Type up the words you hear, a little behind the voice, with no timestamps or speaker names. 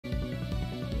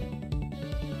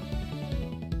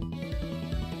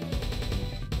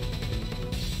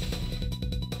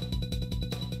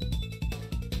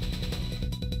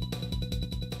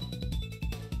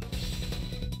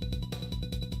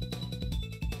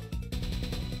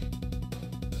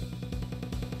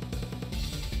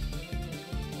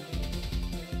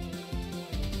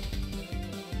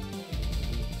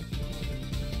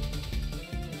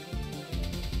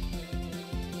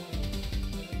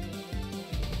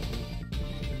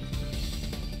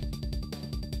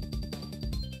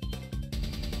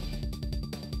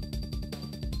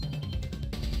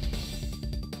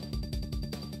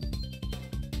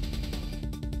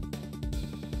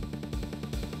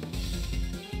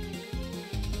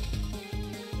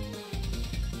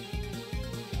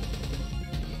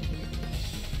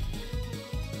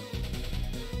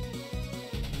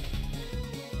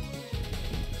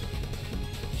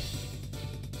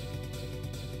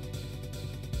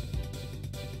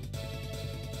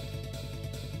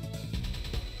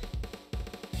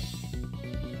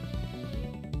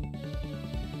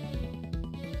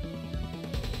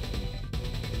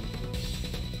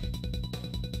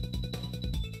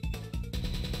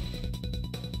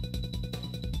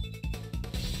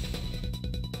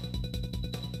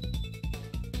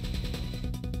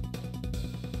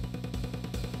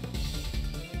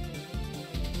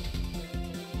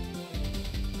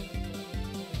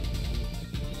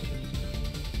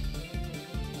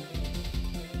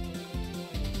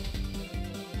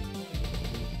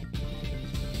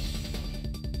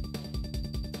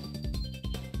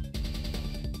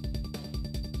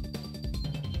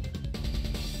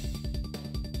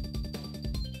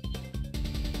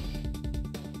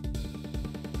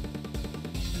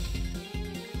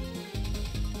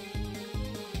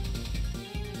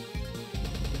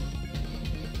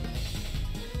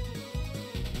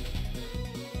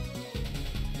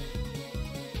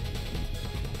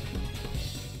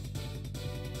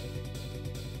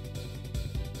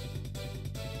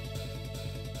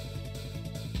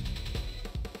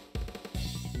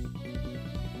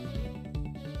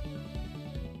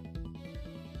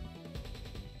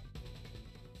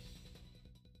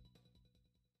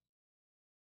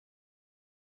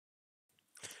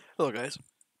Hello, guys.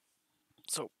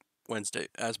 So, Wednesday,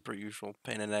 as per usual,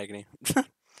 pain and agony.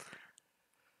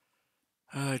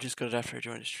 I just got it after I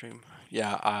joined the stream.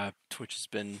 Yeah, Twitch has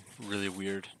been really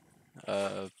weird.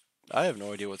 Uh, I have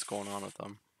no idea what's going on with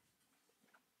them.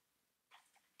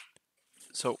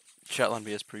 So,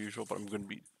 Chatlamity as per usual, but I'm going to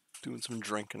be doing some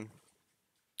drinking.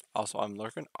 Also, I'm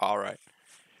lurking. Alright.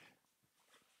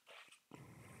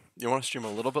 You want to stream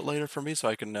a little bit later for me so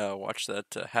I can watch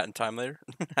that Hat in Time later?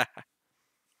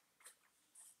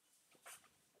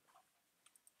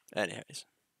 Anyways.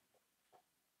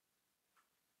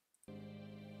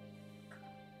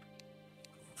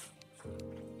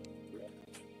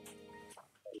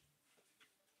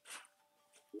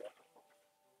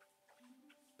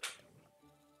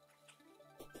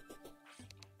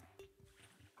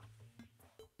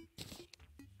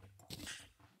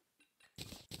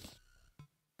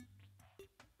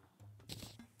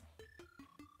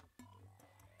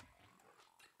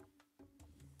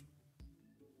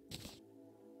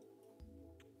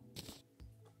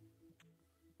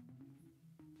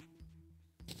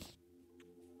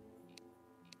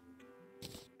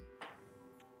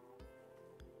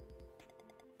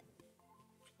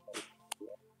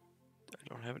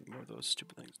 I don't have any more of those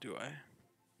stupid things, do I?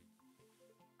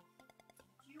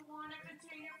 Do you want a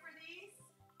container for these?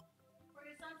 For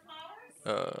your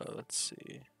sunflowers? Let's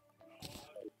see.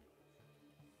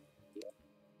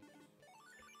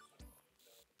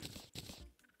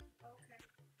 Okay.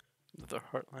 The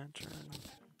Heart Lantern.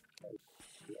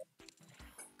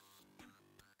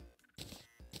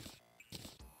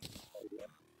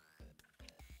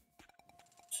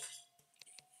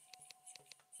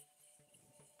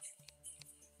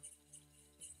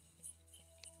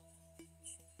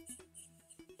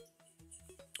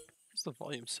 What's the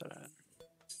volume set at?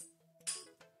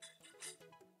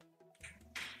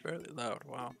 Fairly loud,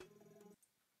 wow.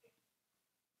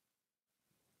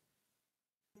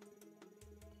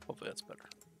 Hopefully that's better.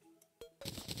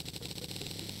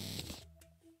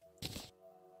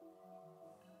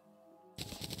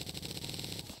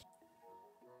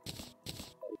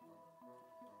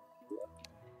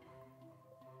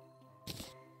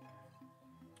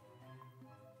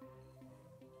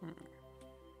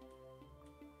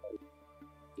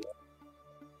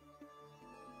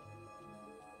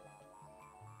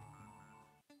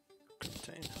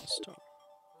 Contain house stone.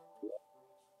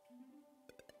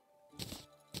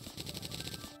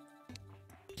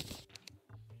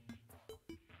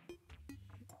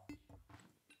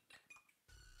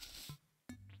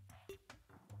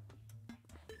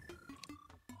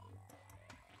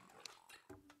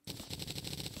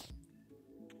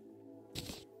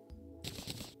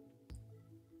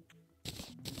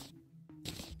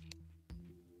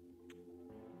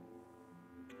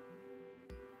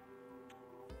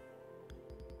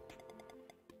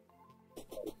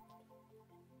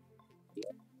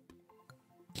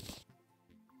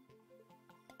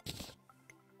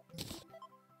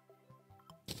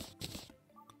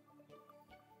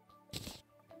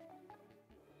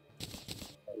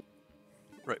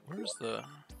 Right, where's the...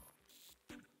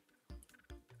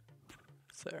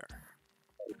 There.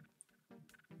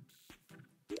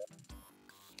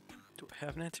 Do I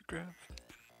have an anti-grav?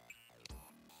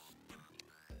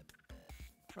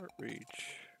 Heart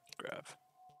reach. Grav.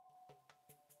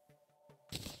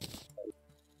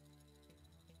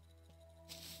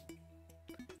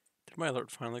 Did my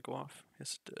alert finally go off?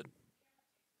 Yes, it did.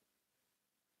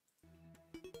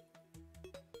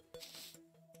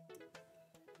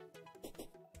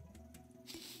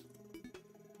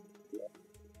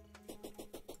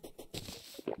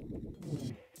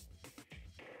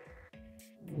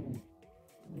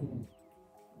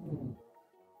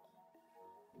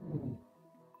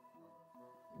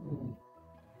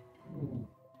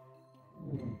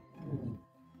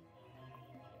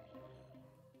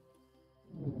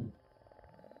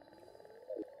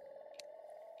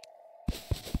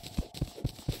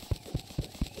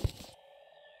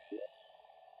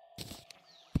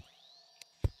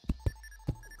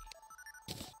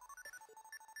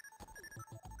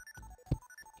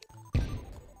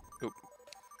 Oop.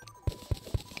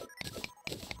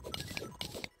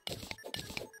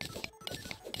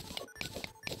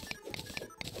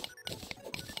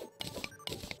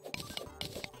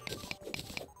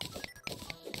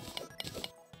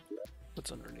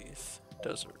 What's underneath?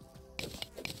 Desert.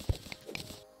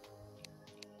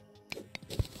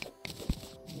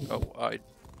 Oh, I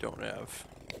don't have.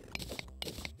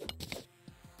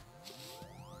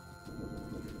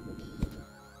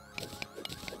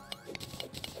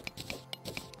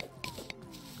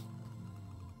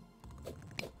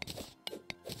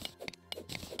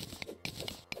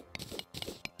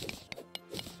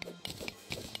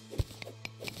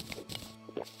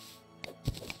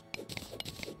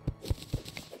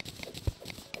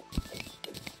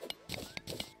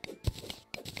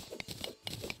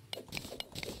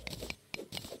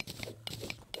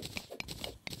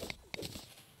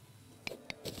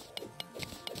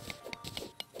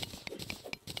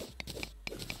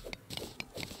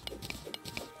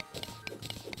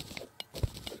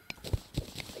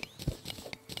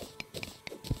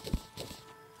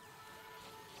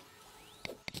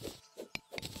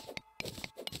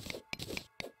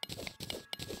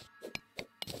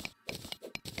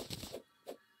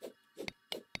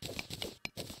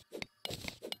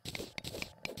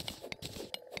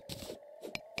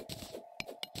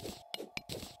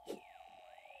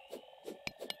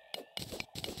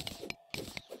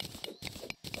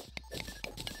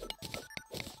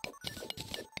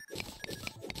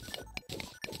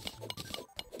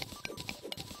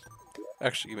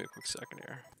 Actually, give me a quick second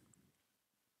here.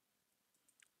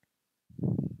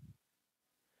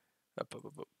 Up, up,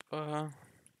 up, up, //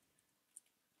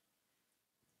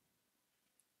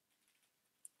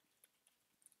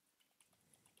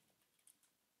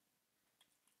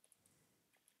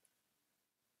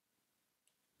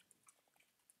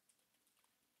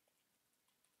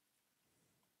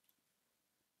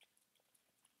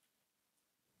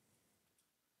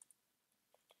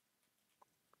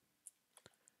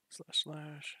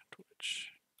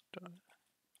 Twitch dot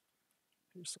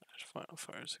 / Final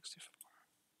Fire 64.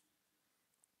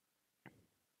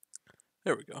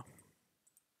 There we go.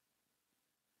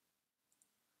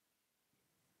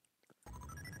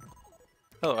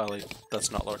 Hello, Ali.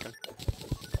 That's not lurking.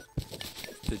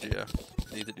 Did you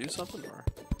need to do something, or?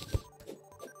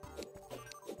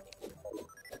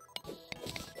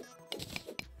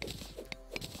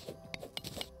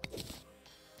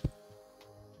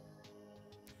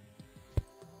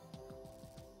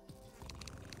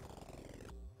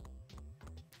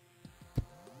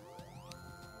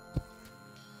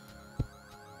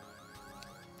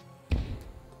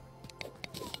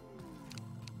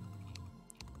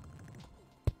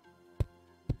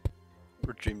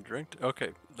 We're dream drinked?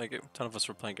 Okay, like a ton of us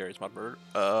were playing Gary's Mod Bird.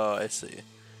 I see.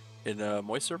 In a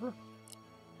Moist server?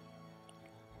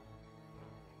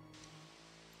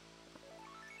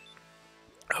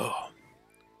 Oh.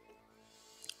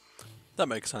 That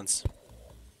makes sense.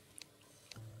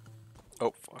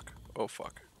 Oh fuck. Oh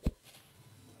fuck.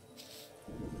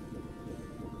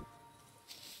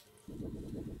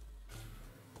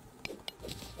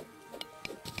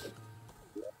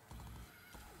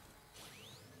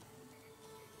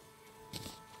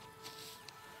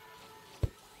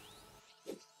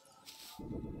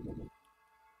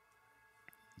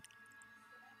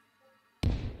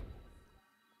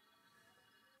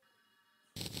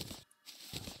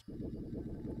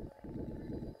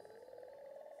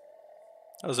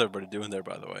 How's everybody doing there,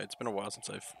 by the way? It's been a while since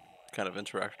I've kind of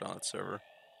interacted on that server.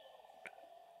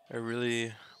 I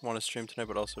really want to stream tonight,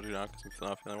 but also do not because I'm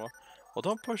not feeling well. Well,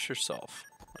 don't push yourself.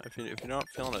 If you're not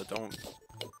feeling it, don't.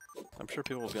 I'm sure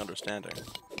people will be understanding.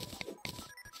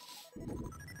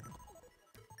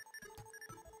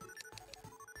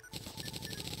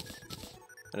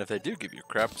 And if they do give you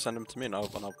crap, send them to me, and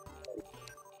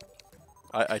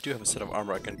I do have a set of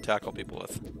armor I can tackle people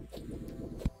with.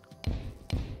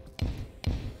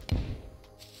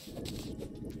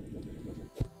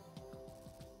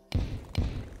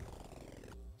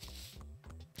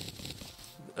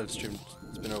 I've streamed.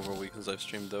 It's been over a week since I've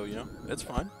streamed, though. You know, it's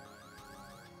fine.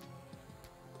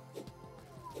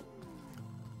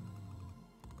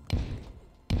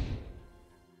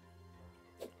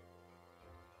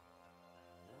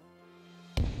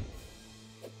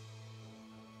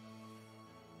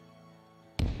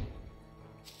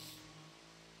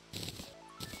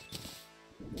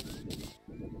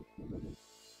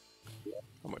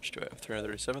 How much do I have?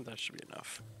 337? That should be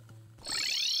enough.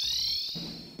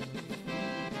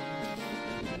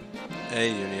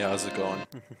 Hey, Uni, how's it going?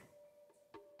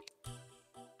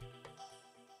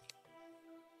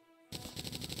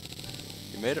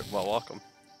 You made it? Well, welcome.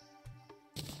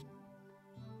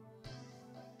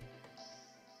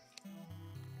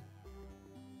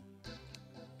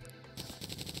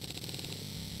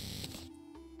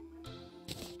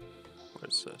 What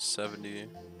is this? 70?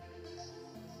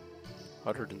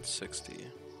 160.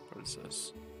 What is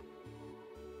this?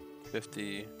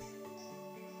 50.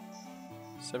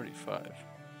 75.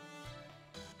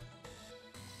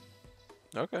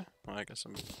 Okay, well, I guess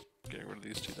I'm getting rid of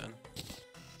these two then.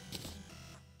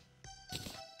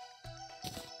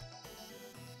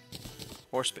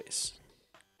 More space.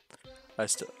 I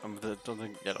still, don't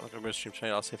think, yeah, I'm gonna stream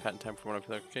tonight. I'll save hat in time for when I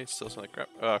feel like, okay, still sound like crap.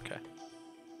 Oh, okay.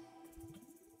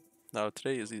 Now,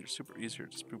 today is either super easy or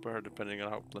super hard depending on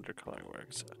how blender coloring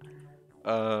works.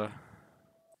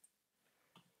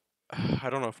 I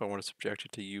don't know if I want to subject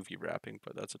it to UV wrapping,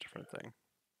 but that's a different thing.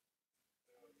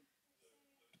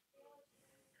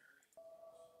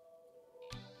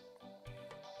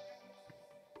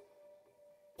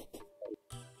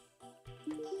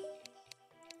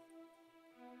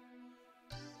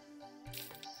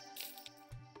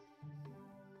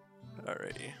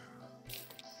 Alrighty.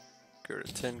 Go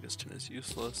to 10 because 10 is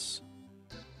useless.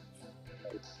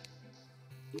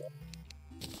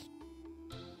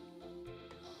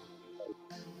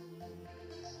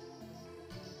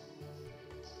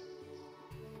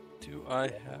 Do I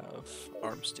have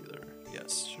Arm Stealer?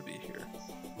 Yes, should be here.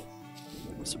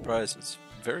 I'm surprised it's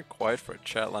very quiet for a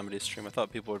Chatlamity stream. I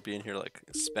thought people would be in here like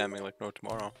spamming like no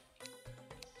tomorrow.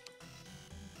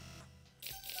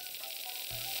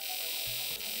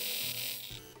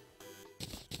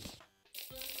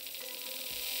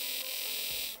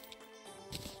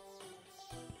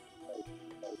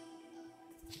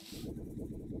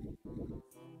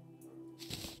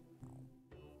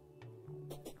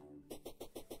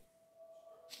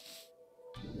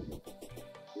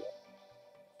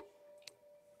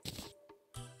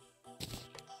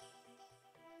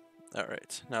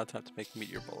 Alright, now time to make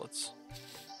meteor bullets.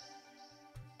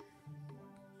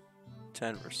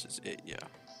 10 versus 8, yeah.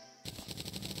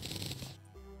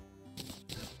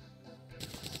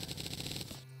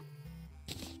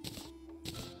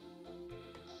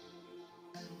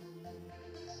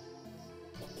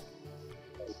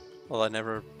 Well, I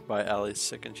never buy Ali's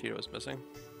sick and Cheetos missing.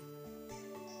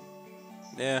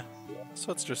 Yeah,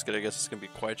 so it's just good. I guess it's gonna be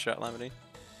quite Chatlamity.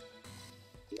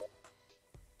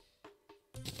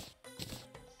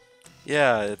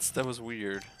 Yeah, that was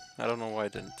weird. I don't know why I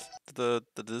didn't. Did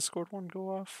the Discord one go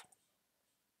off?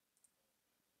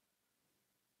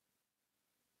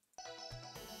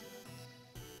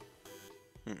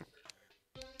 Hmm.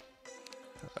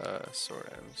 Sword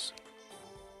items.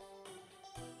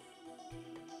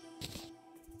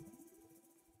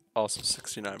 Also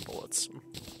 69 bullets.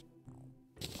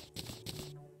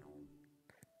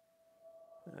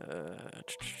 Uh,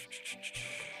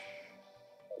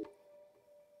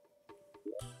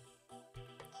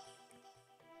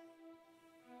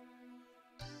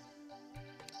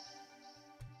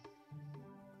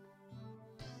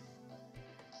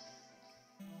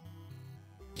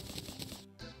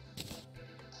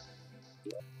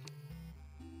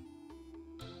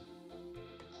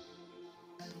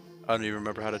 I don't even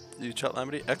remember how to do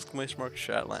Chatlamity. Exclamation mark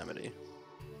Chatlamity.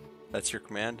 That's your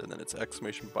command, and then it's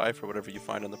exclamation buy for whatever you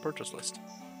find on the purchase list.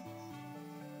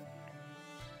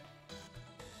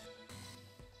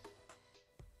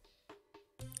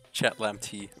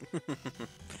 Chatlamity.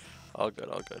 All good,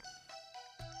 all good.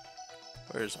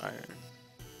 Where's iron?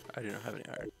 I do not have any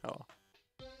iron. Oh.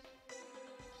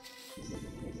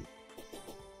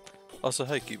 Also,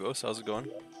 hi Kibos, how's it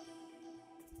going?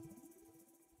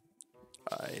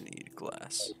 I need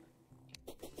glass.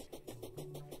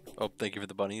 Oh, thank you for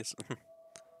the bunnies.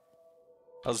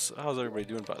 How's everybody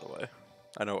doing, by the way?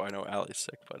 I know Ali's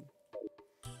sick, but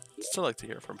still like to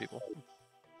hear from people.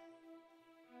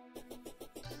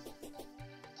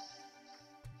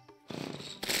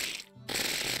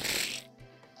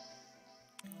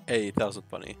 8,000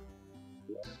 bunny.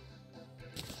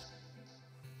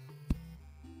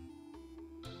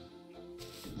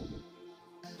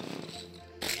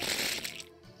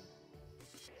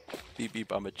 Beep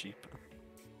beep, I'm a Jeep.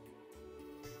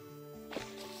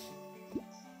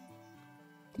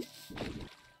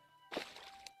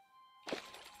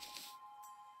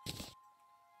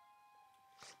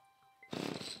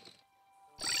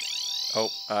 Oh,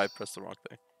 I pressed the wrong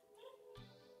thing.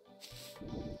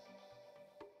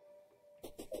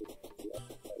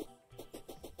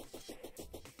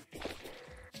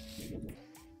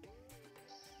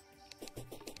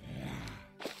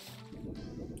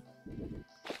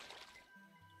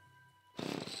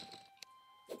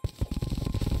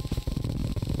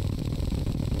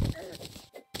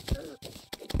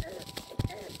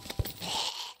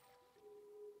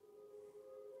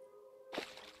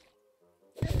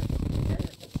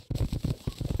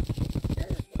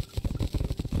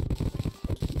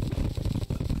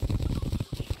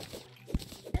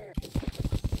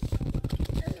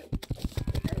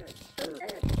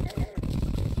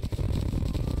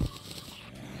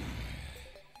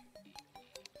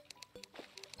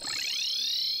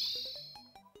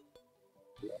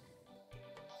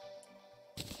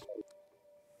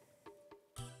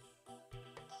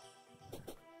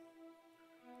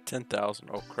 $10,000.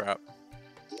 Oh crap.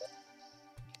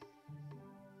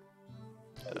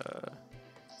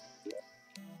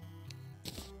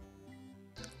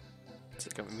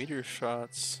 Take out meteor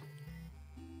shots.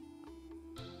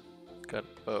 Got a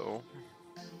bow.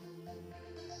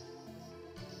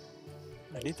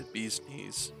 I need the bee's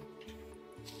knees.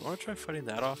 I want to try fighting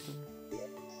that often.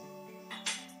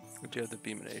 Or do you have the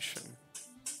beamination?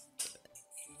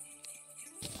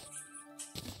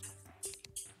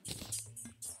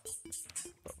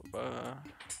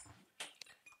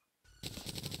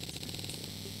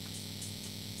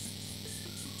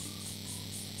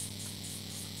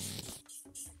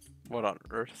 What on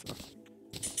earth?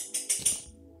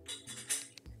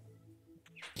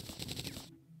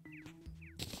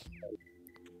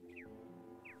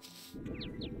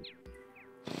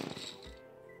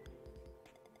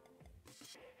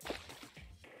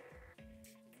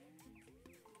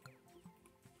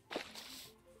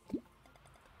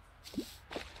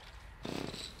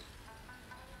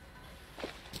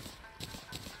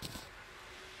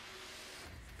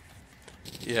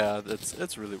 Yeah,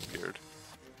 it's really weird.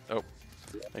 Oh,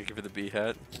 thank you for the bee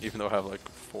hat, even though I have like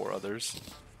 4 others.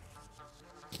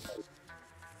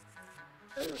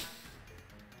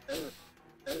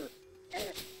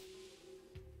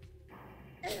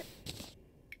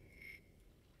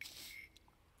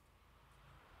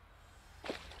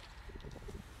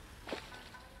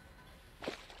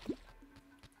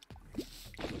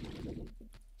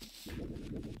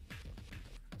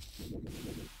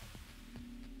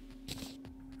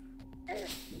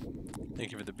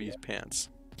 bee pants.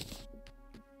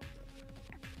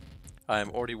 I am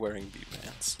already wearing bee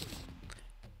pants.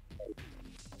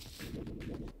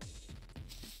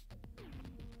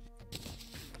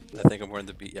 I think I'm wearing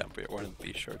the bee. Yeah, I'm wearing the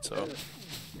bee shirt. So.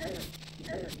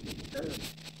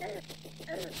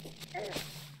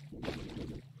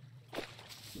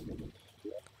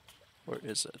 Where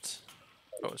is it?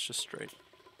 Oh, it's just straight.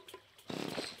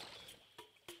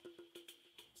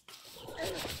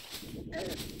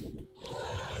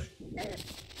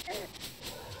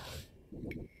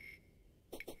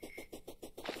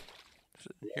 Is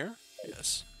it in here?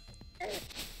 Yes.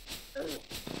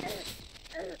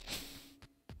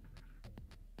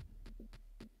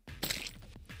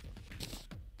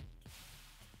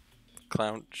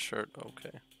 Clown shirt,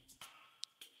 okay.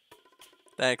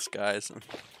 Thanks, guys.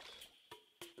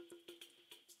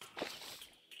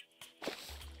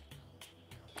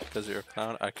 Because you're a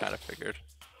clown? I kind of figured.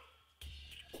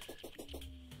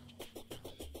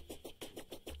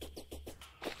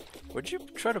 Would you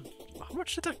try to... How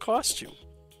much did that cost you?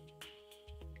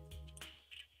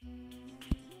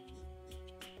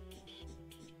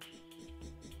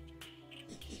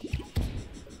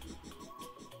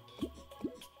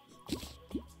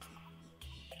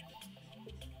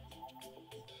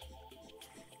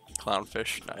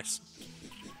 Clownfish, nice.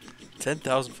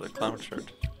 10,000 for the clown shirt.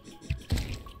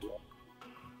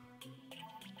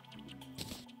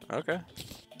 Okay.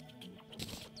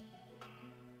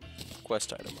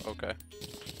 Quest item, okay.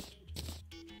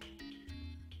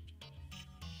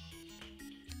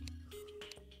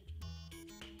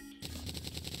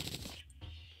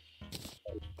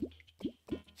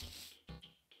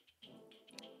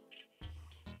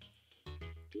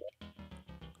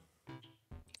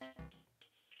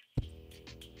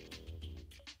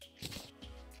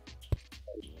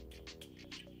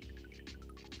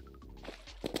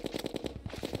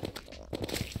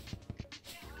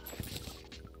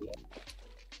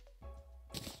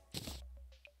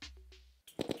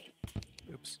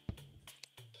 Oops.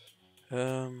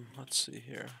 Let's see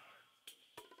here.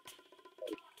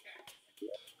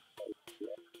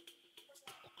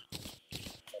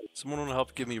 Someone want to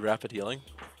help give me rapid healing?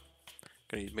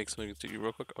 Can you make something to you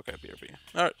real quick? Okay, BRB.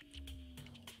 Alright.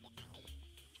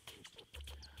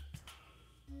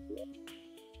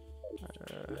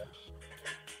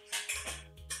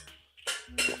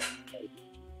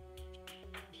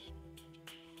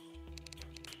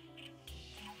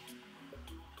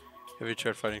 Have you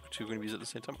tried fighting two green bees at the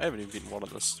same time? I haven't even beaten one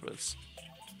of this with.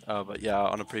 But yeah,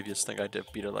 on a previous thing I did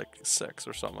beat it like 6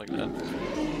 or something like that.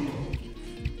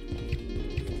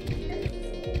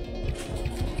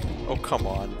 Oh, come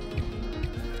on.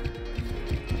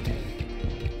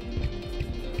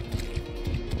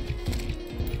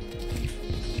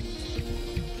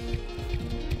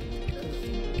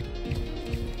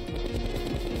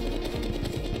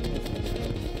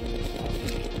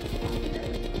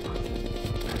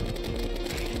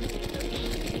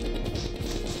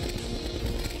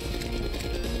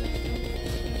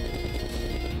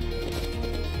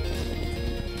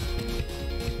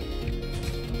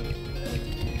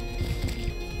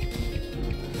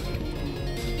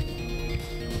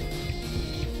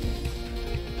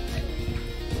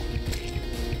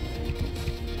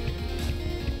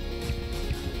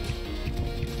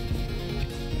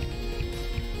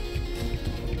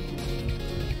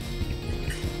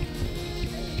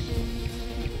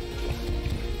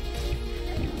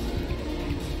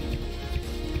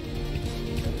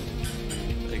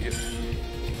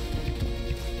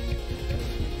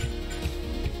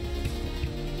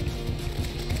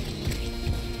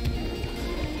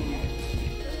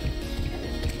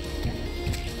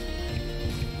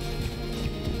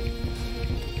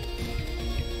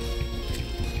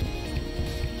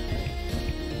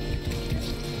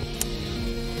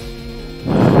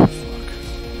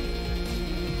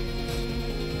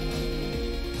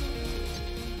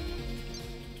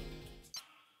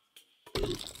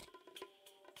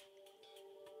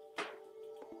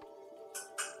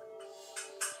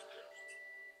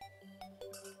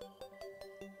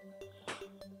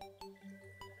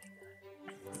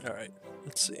 Alright,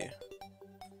 let's see.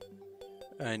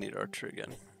 I need archer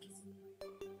again.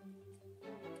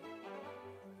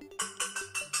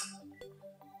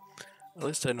 At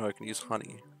least I know I can use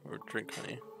honey, or drink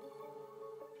honey.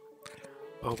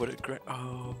 Oh, but it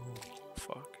oh,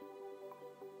 fuck.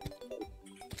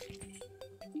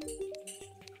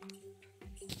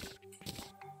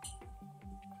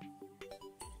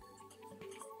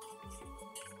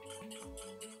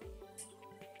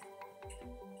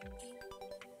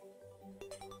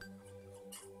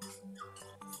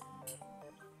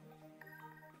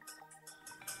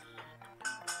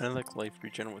 I like life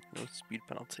regen with no speed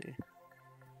penalty.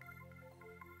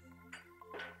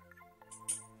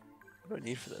 What do I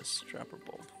need for this? Trapper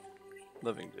bulb.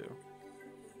 Living dew.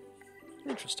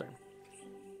 Interesting.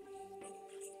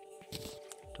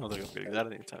 Don't think I'm getting that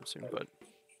anytime soon, but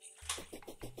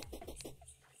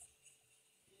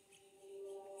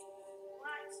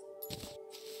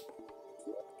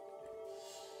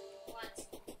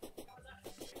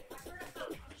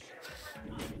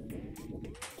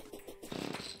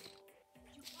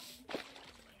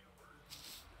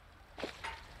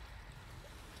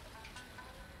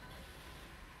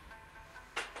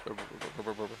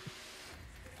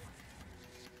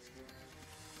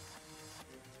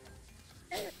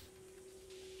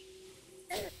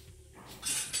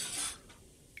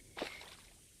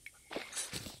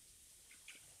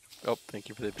oh, thank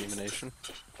you for the beamination.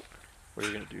 What are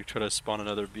you gonna do? Try to spawn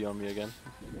another bee on me again?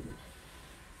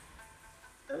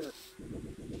 Give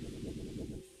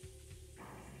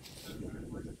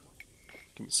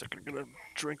me a second, I'm gonna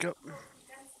drink up.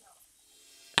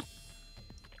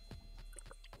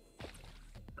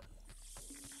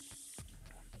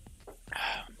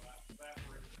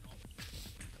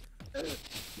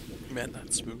 Man,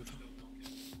 that's smooth.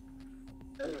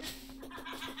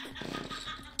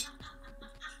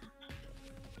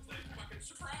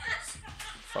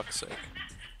 Fuck's sake.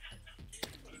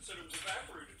 But it said it was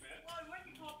evaporated, man. Well, it wouldn't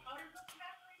be called powdered milk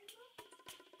evaporated milk?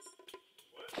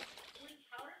 What? Wouldn't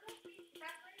powdered milk be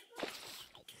evaporated milk?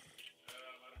 I don't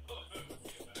know if it would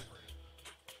be evaporated.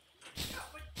 Yeah,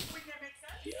 wouldn't that make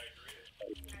sense? Yeah,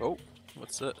 I agree. Oh,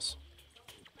 what's this?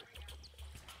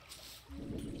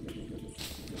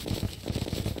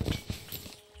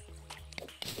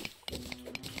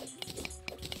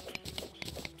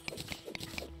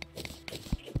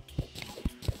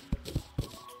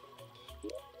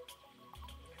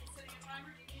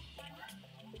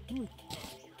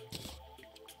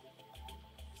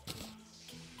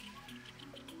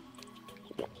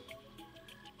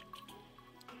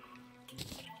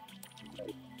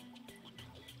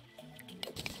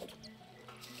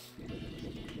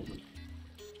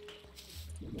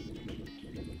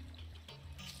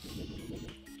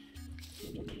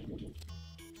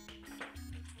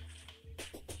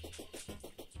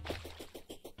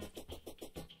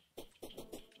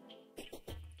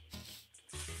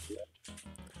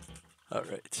 All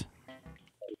right.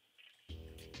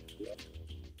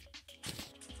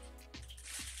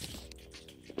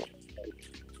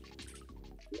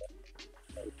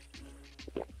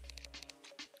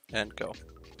 And go.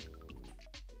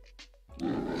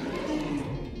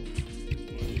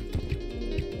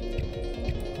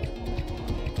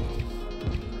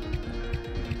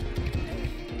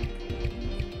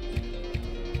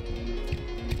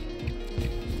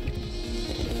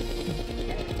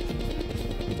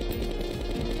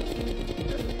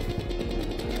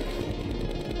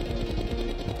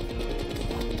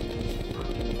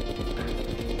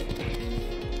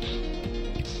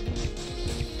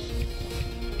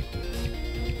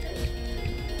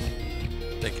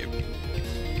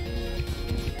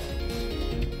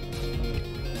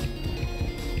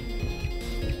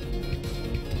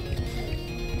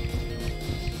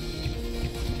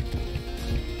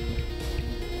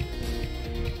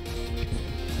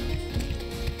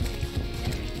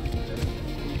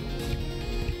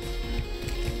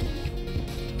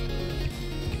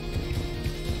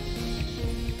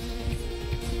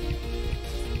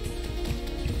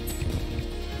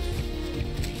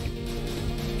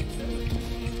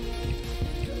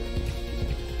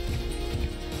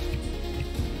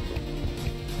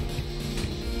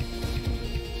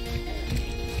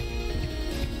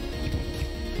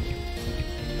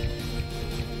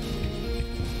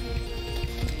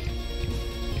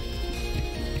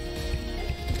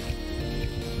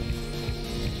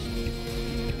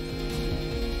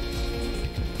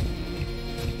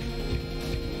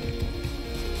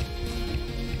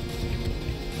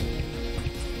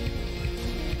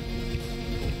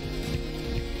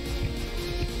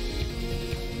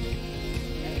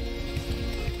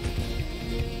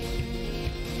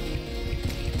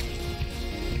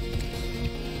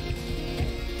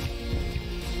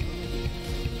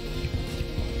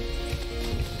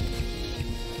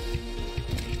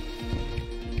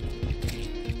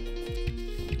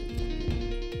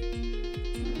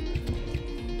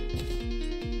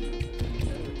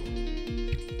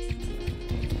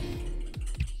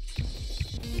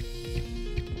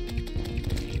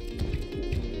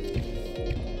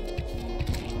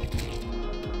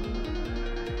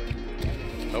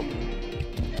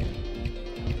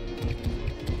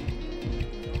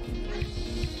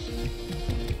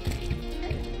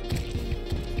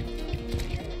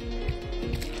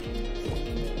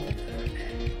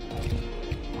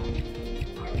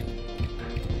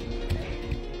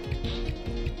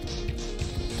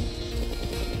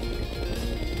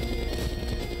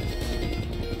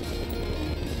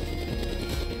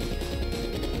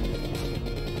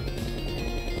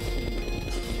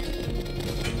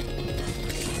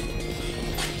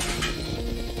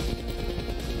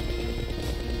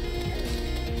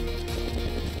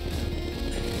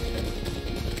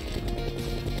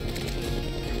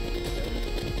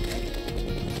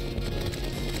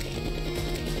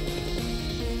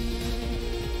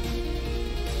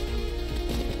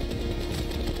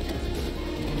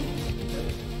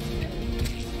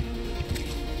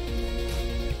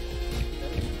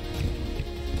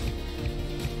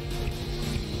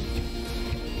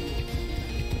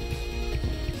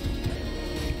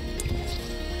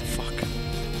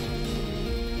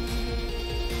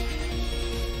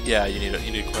 Yeah, you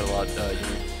need quite a lot.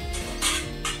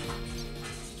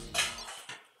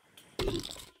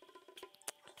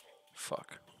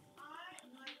 Fuck.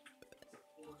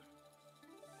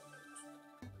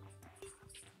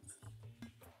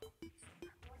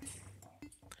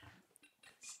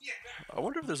 I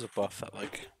wonder if there's a buff that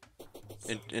like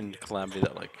in Calamity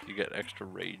that like you get extra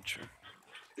rage.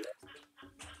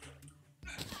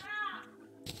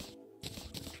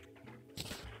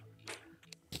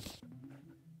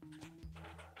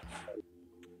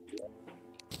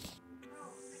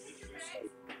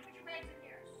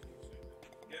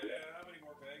 How many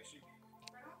more bags you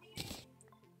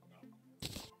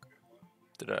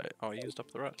Did I? Oh, I used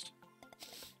up the rest.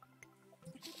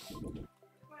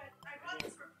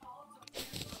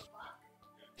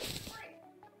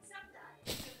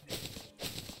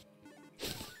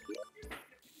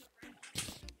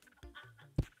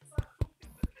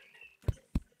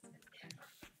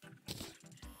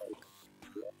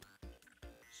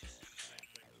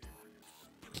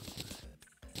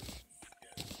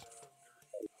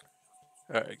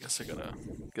 Alright, I guess I gotta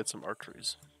get some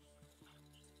arteries.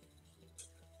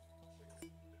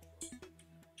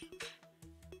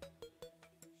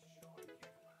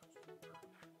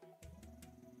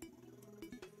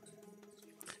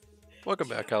 Welcome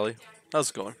back, Ellie.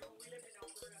 How's it going?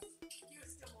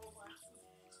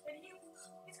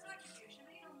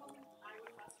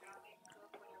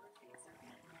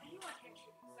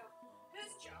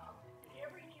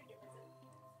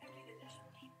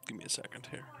 Give me a second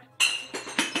here.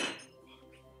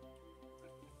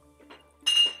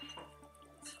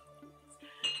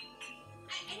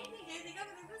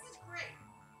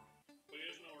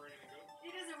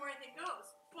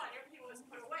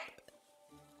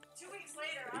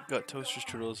 Got toasters,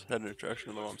 strudels, had an attraction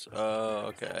to the moms. Oh,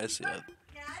 okay, I see it.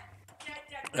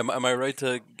 Am I right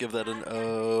to give that an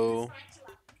O?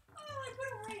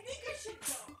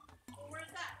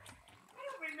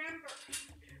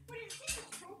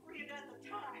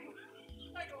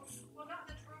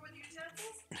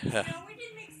 Yeah,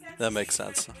 that makes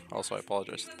sense. Also, I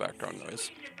apologize for the background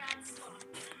noise.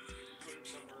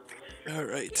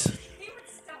 Alright.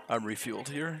 I'm refueled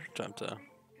here. Time to...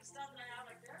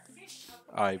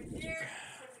 Oh, I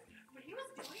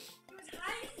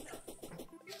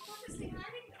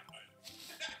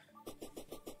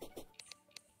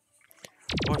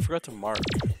forgot to mark.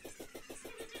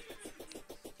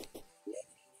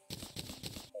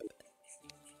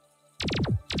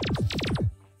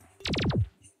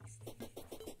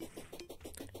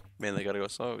 Man, they gotta go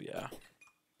slow, yeah.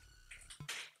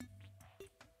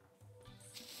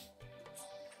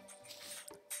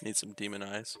 Need some demon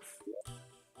eyes.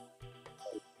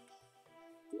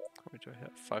 How much do I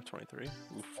have? 523.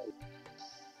 Oof.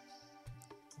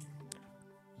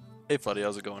 Hey, Floody,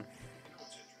 how's it going?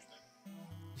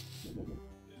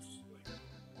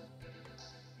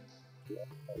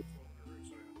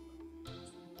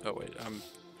 Oh wait, I'm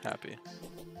happy.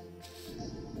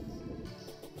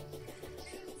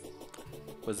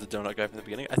 Was the donut guy from the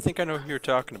beginning? I think I know who you're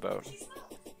talking about.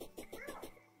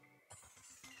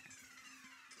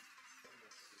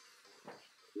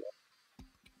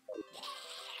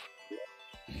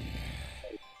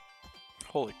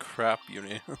 Holy crap,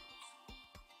 Uni. Do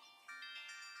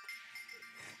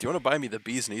you want to buy me the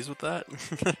bee's knees with that?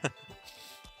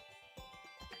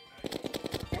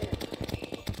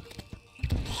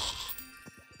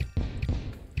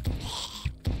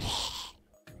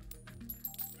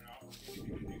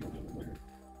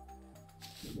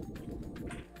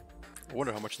 I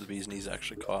wonder how much the bee's knees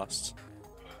actually costs.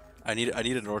 I need it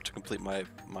in order to complete my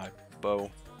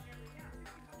bow.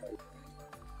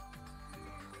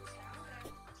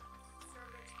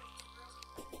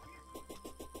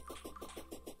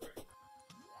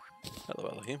 Hello,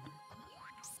 Elohim.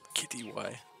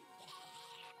 KTY.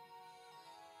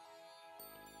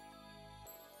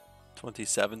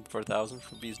 27 for 1,000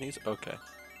 for bee's knees? Okay.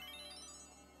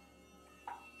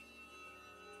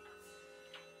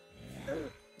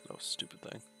 No stupid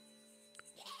thing.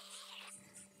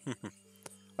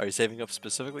 Are you saving up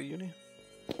specifically, Uni?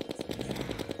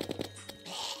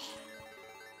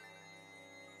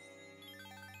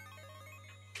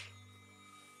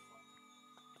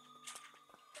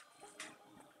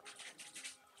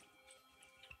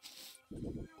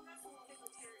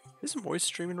 Isn't Moist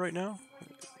streaming right now?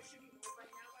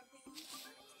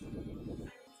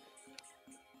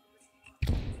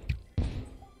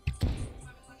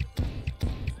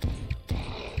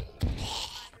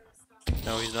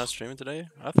 No, he's not streaming today?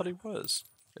 I thought he was.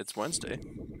 It's Wednesday.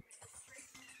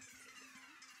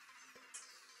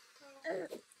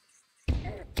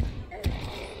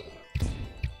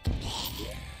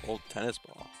 Old tennis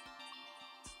ball.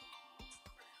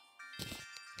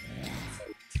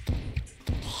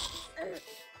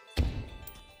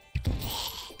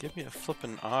 Give me a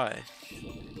flippin' eye.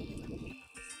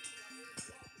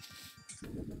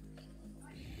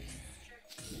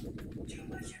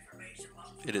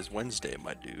 It is Wednesday,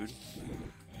 my dude.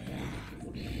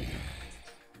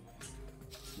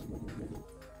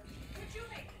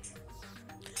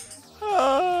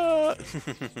 Ah!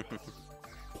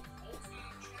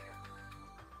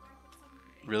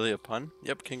 Really a pun?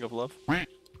 Yep, King of Love.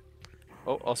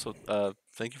 Oh, also,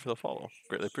 thank you for the follow.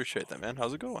 Greatly appreciate that, man.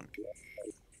 How's it going?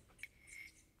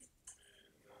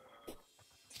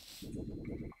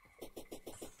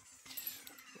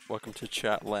 Welcome to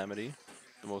Chatlamity,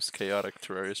 the most chaotic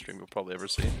Terraria stream you'll probably ever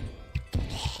see.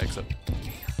 Except,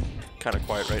 kind of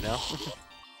quiet right now.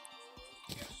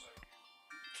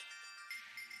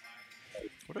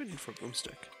 What do I need for a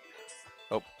boomstick?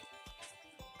 Oh,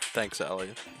 thanks, Allie.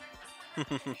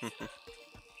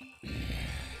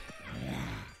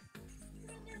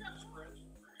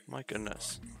 My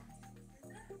goodness.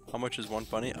 How much is one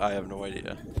bunny? I have no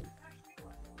idea.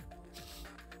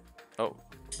 Oh,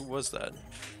 who was that?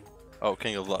 Oh,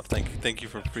 King of Love. Thank you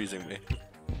for freezing me.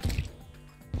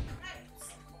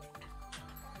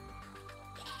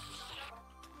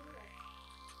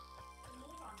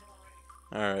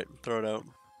 Alright, throw it out.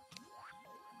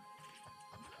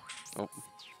 Oh.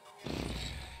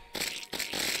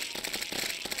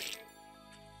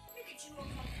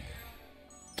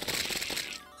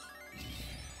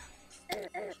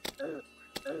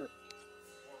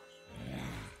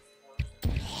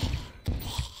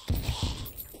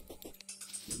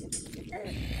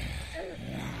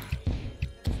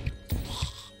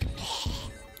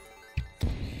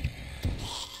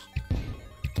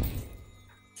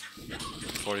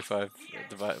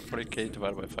 Divide 40k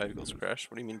divided by 5 equals crash.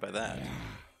 What do you mean by that?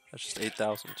 That's just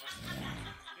 8,000.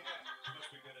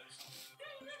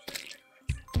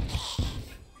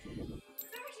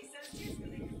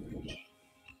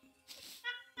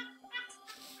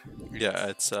 Yeah,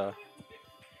 it's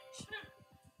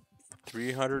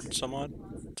 300 some odd,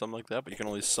 something like that. But you can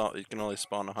only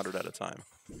spawn 100 at a time.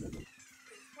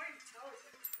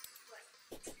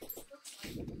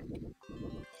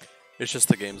 It's just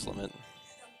the game's limit.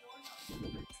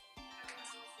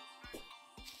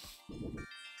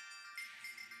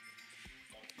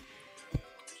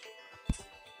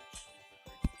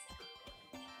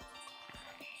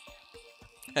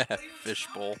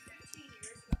 Fishbowl.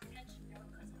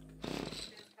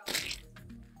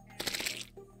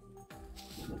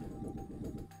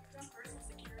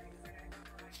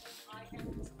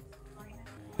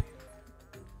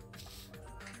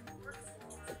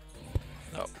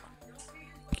 Oh.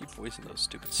 Keep wasting those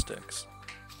stupid sticks.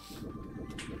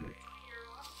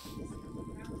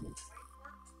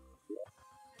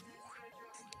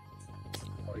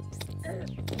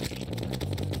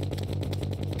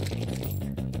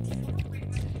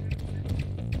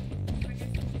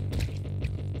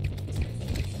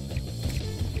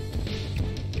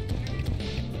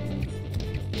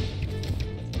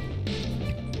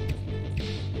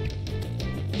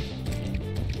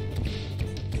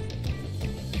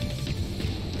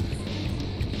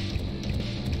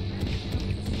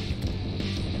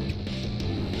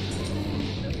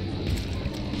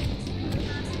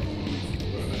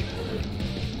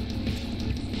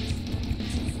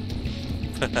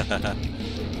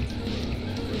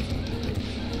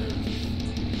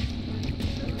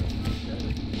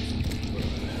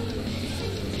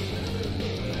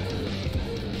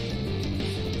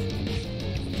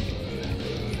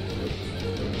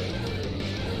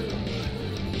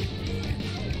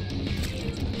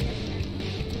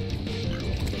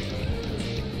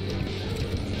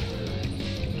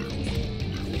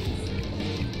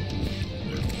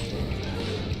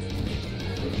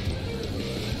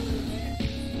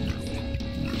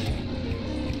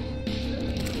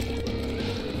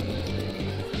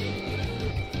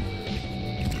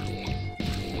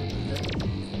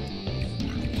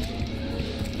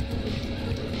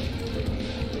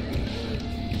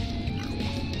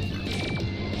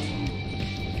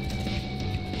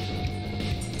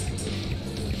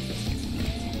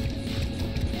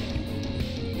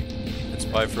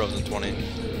 Buy Frozen 20.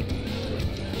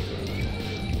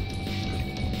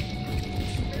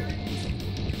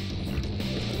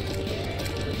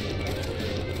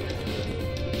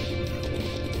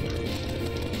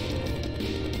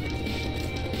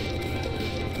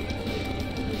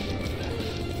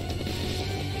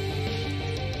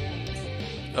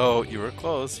 Oh, you were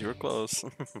close, you were close.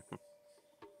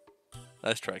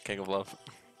 Nice try, King of Love.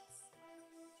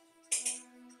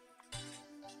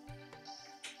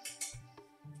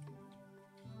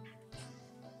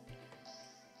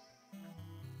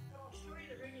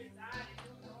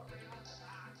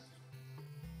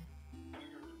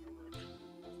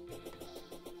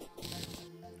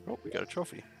 we got a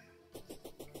trophy.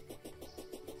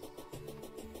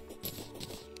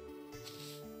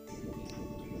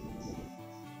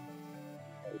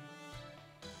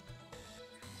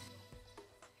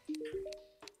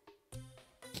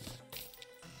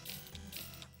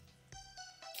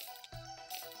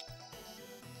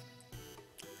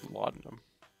 Laudanum.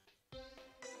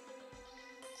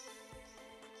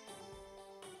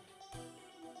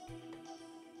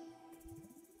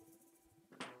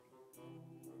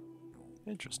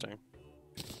 Interesting.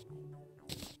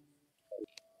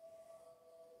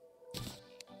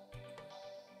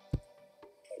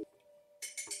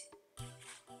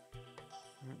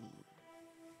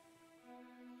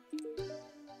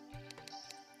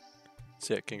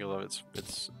 See, at King of Love,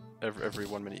 it's every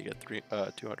 1 minute you get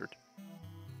 200.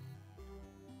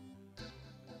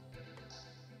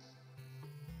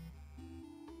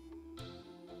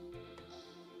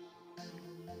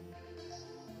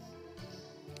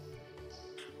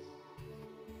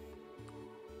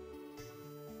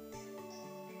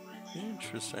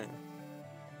 Interesting.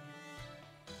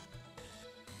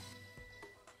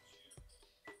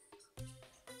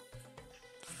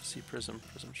 Sea Prism,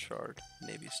 Prism Shard,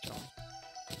 Navy Stone.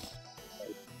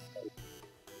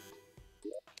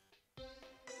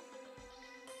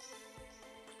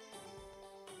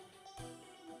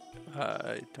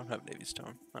 I don't have Navy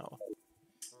Stone. Oh.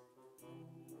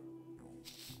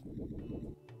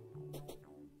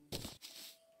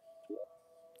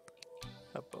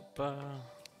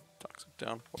 Toxic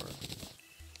Downpour.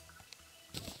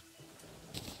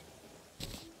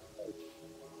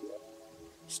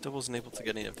 Still wasn't able to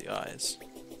get any of the eyes.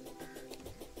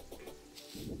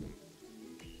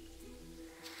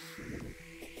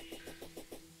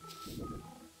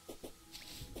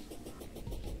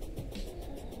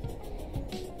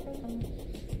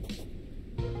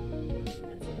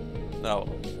 No.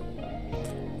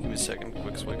 Give me a second,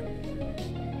 quick swig.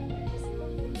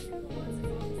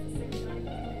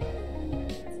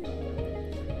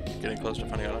 Getting close to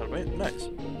finding out how to wait. Nice.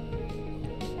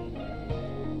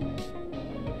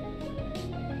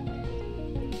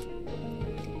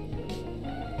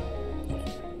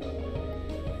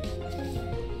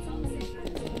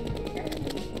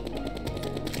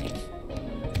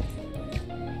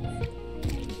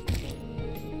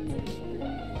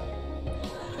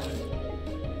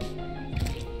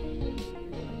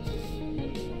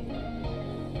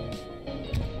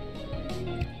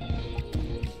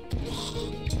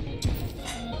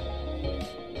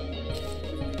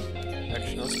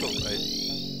 Actually, let's go right.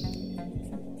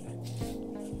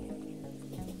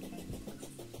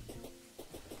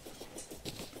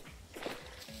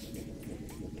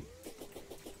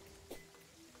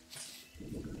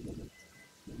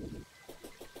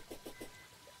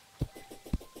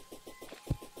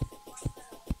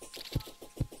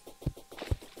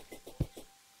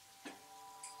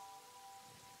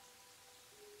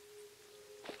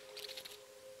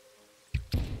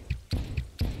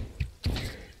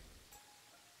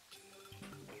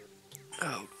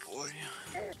 Oh boy.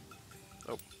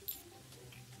 Oh.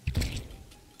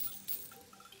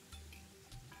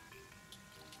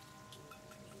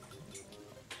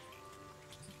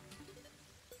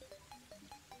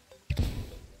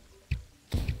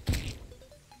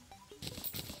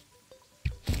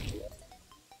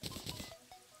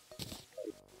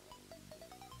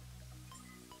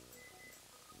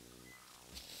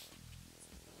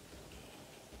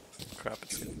 Crap,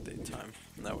 it's getting daytime.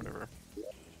 No, whatever.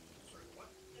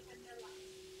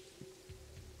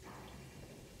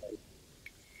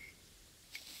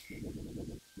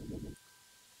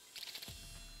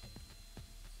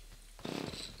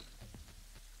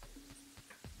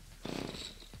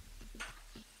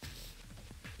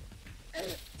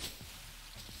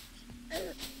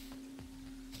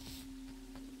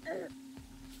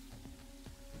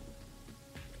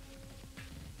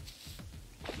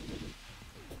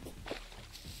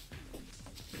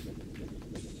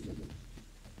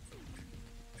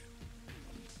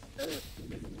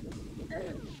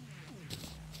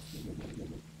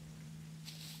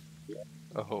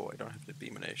 Oh, I don't have the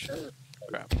beamination.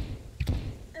 Crap.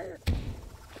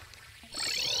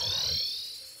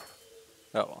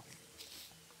 Oh well.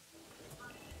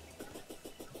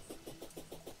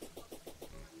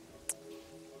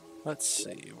 Let's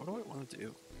see, what do I want to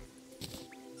do?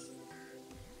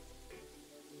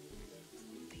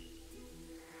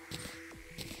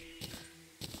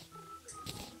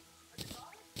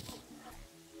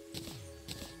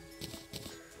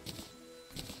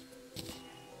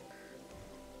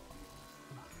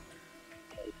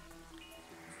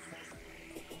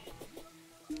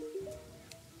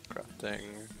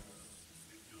 Crafting.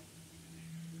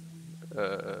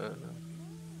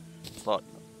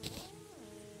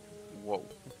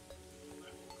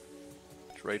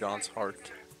 damage right on its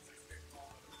heart.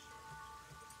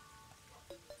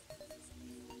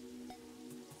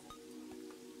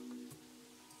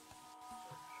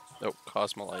 Oh,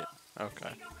 Cosmolite.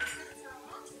 Okay.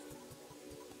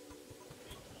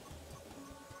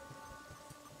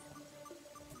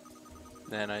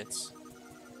 Nanites.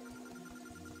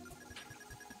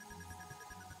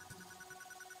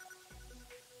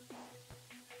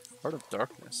 Heart of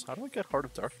Darkness. How do I get Heart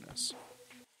of Darkness?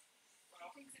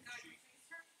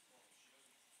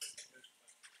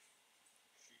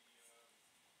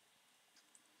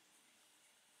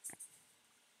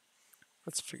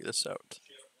 Let's figure this out.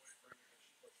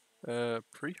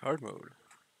 Pre-hard mode.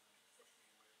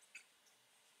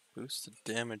 Boost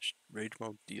the damage rage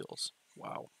mode deals.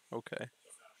 Wow. Okay.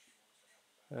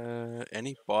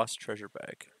 Any boss treasure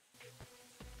bag.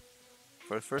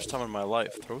 For the first time in my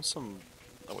life, throw some...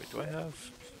 Oh wait, do I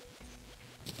have...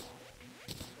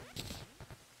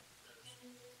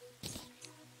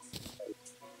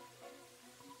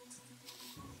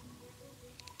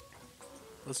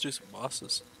 Let's do some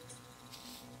bosses.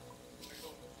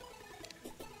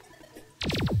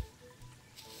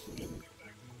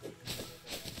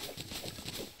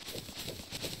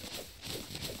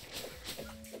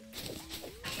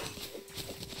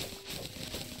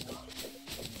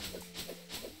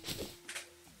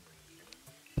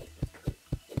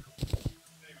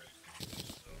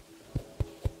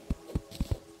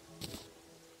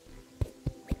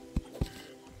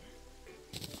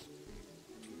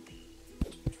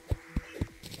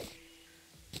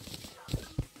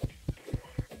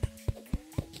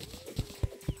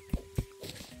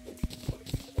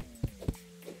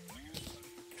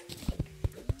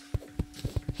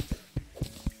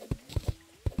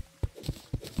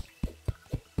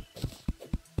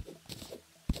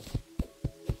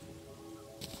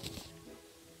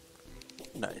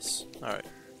 Nice. Alright.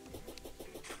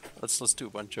 Let's do a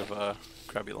bunch of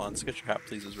crabby lawns. Get your hat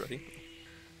pleases ready.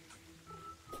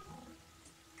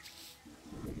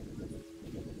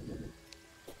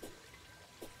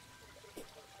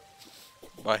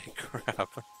 By crap.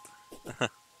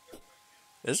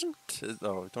 Isn't it?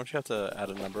 Oh, don't you have to add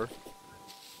a number?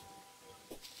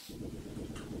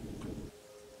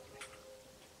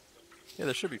 Yeah,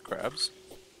 there should be crabs.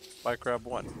 Buy crab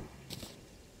 1.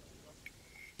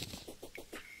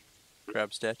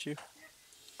 Crab statue?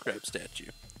 Crab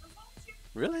statue.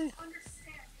 Really?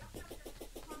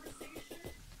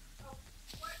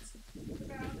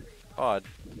 Odd.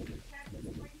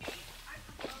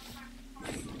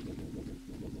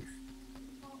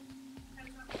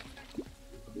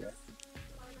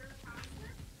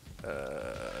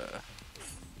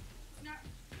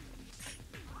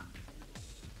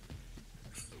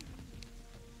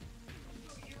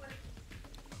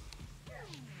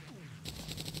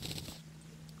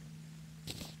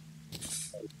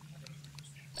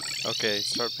 Okay,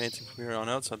 start painting from here on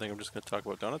out, so I think I'm just going to talk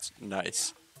about donuts.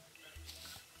 Nice.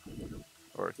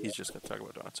 Or he's just going to talk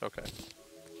about donuts, okay.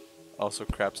 Also,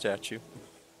 crab statue.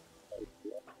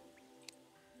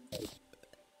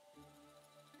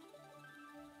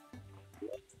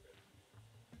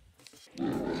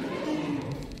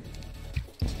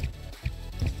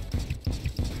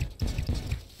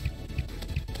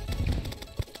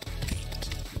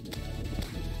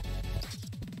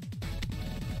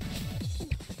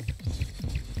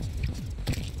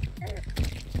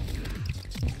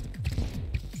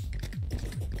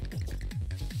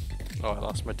 Oh, I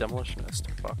lost my demolitionist.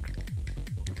 Fuck.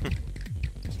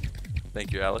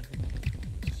 Thank you, Allie.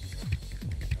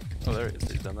 Oh, there he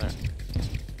is. He's down there.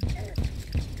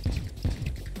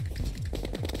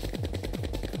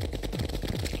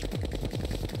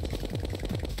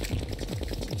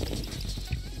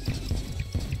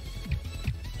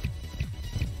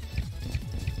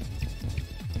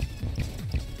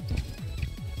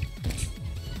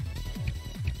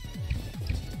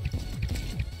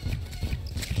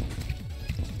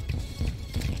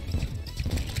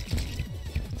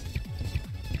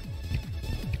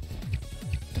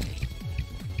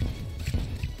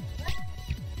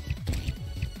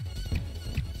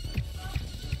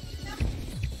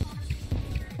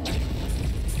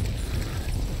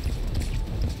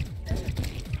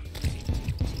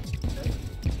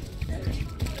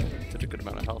 Did a good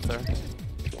amount of health there.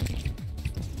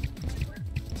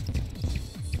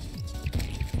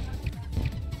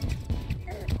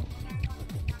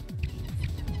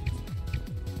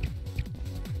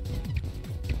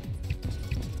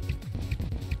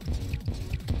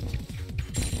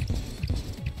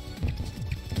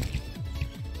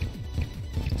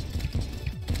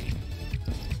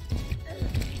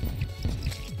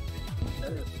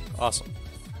 Awesome.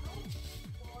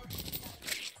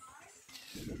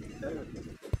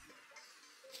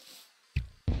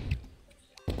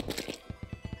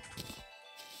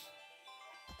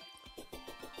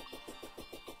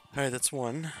 Alright, that's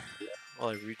one. While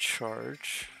I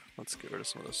recharge, let's get rid of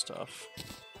some of this stuff.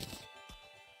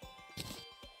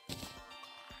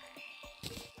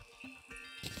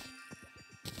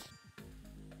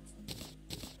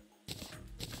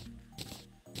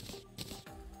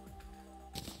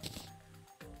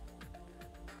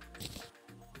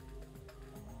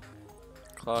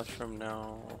 Classroom,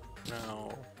 no.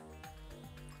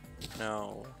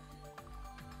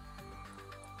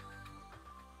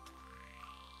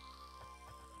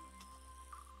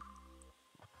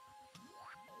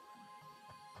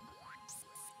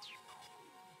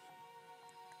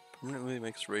 Permanently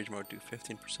makes rage mode do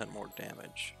 15% more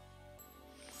damage.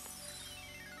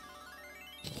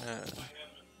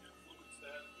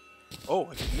 Oh,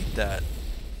 I can eat that.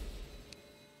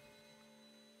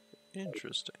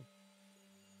 Interesting.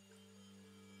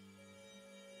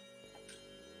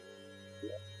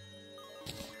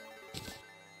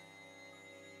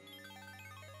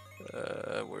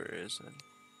 Where is it?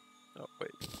 Oh,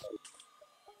 wait.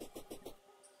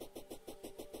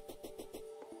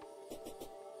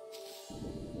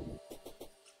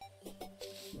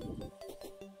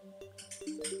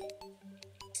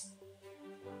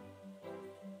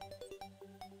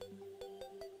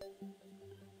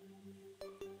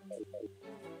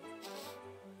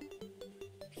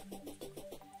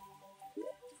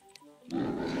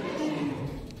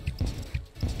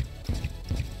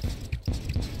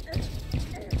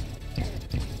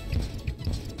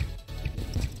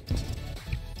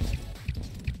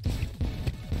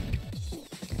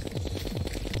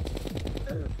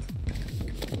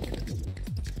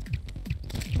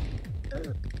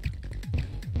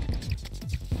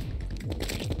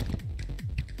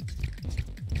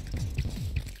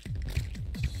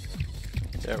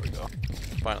 There we go.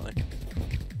 Finally.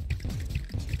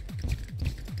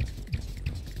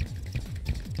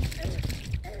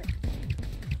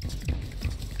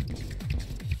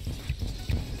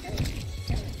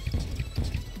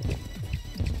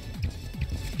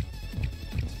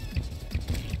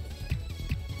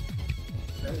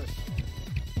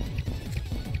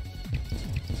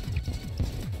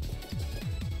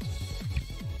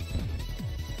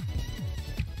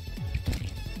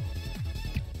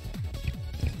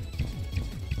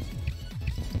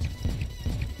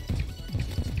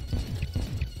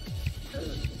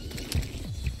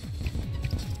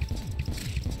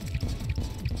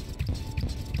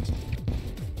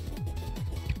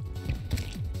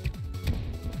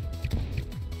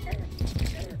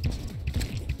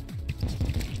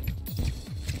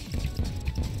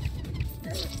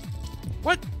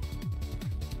 What?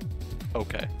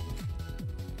 Okay.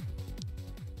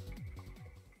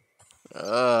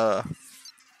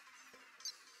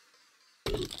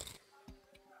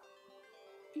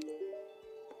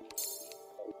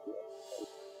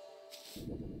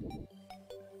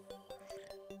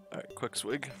 Alright, quick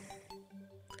swig.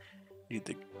 Need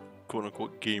the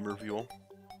quote-unquote gamer fuel.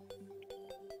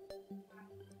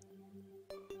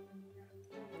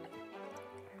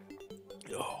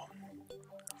 Oh.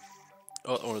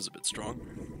 Oh, that one is a bit strong.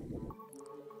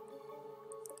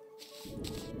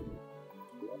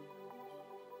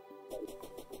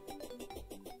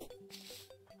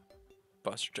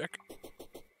 Posture check.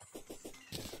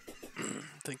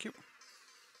 Thank you.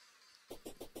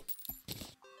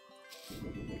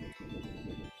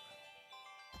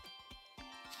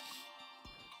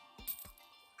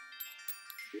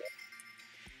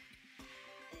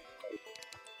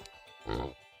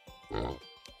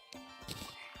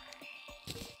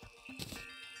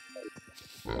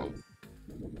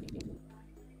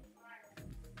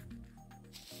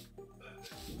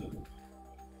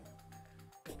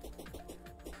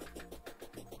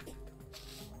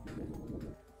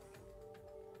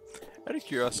 Out of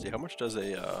curiosity, how much does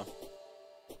a,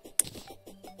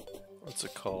 what's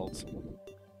it called?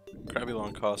 Crabby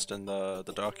cost in the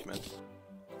document?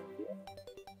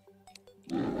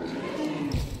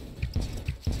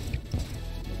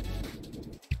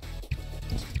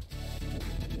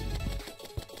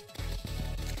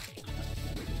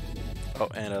 Oh,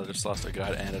 and I just lost a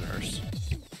guide and a nurse.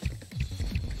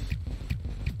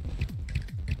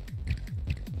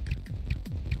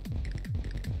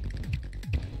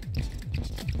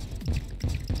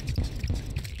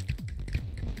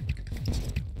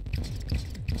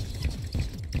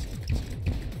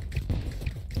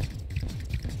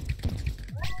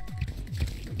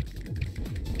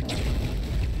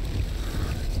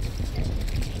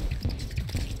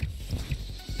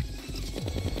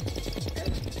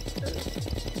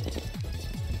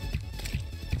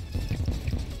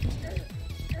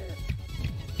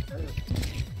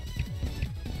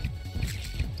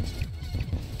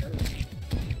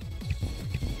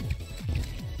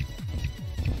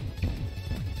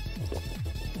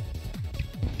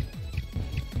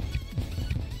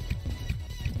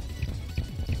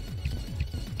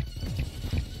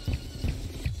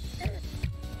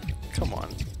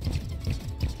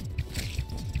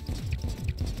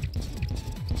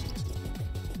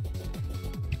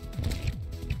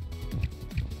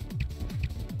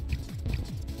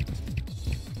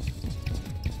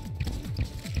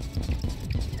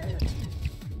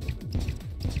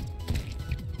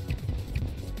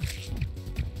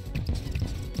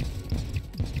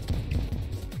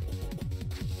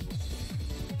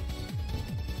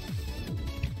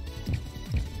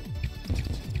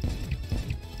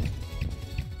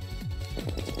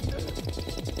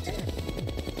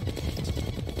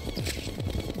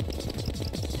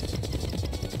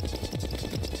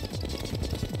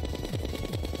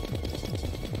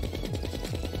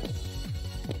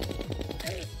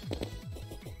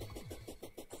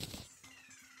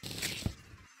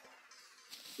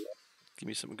 Give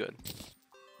me some good.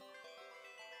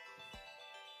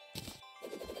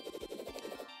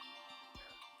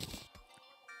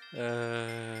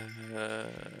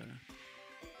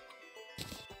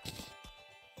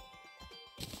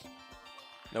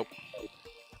 Nope.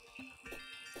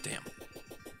 Damn.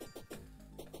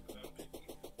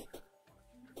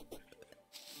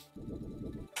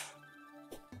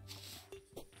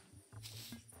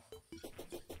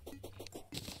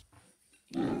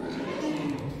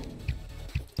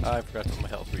 I forgot to put my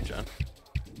health regen.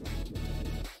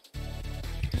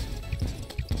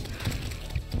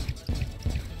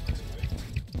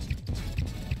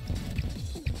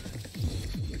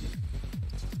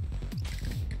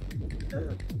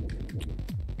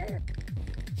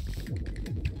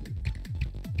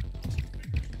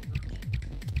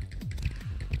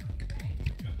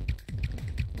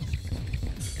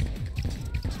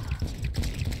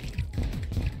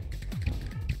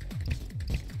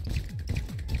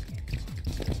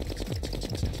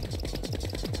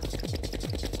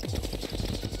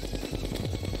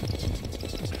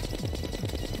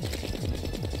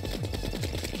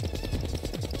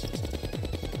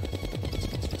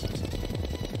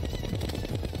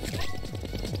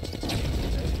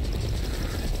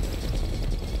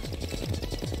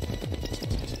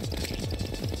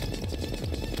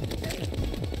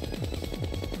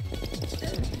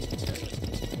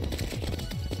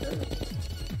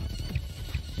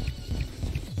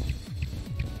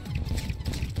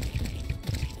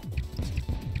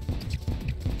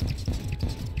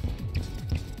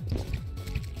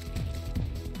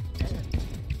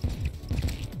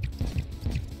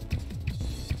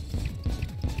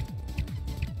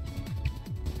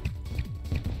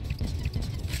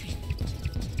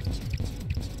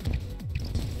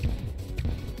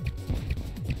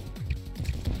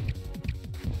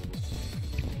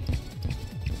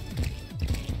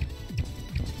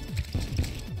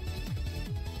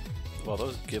 Well,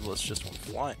 those giblets just went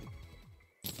flying.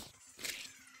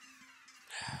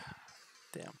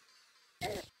 Damn.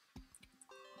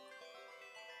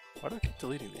 Why do I keep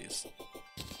deleting these?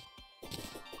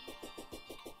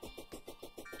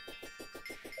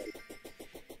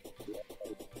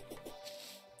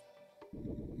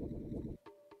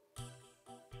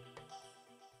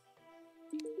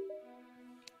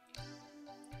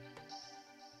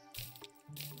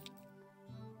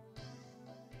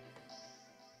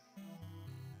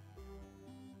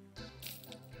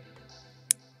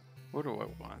 What do I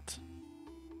want?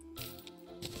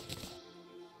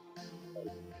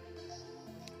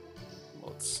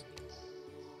 Let's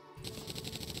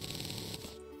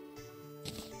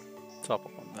top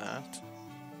up on that.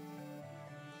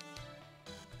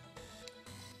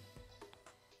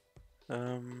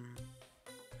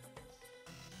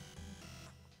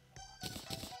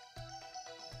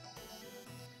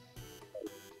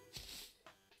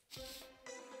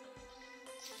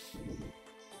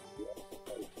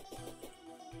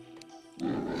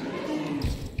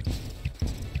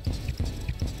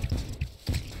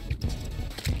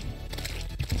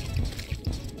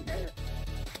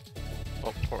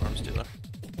 Oh, poor arms dealer.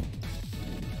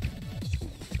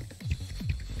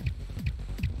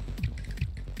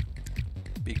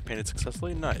 Beak painted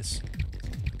successfully? Nice.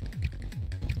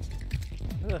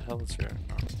 Where the hell is here?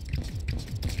 Oh.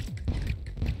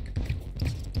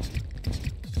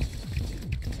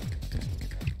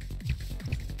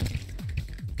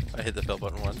 I hit the bell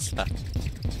button once.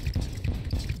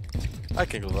 I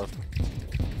can go left.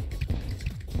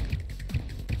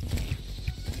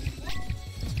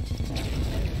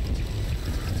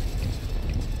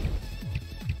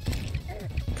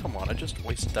 Come on, I just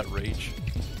wasted that rage.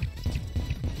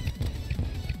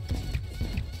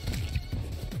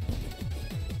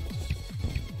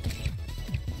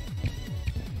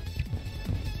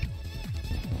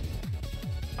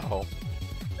 Oh.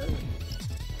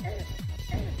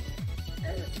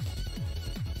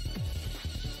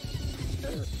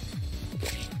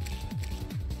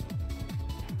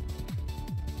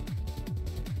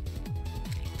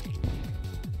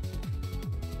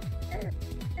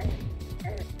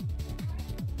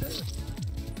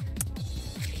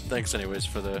 Thanks anyways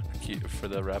for the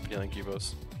rapid healing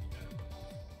Kibos.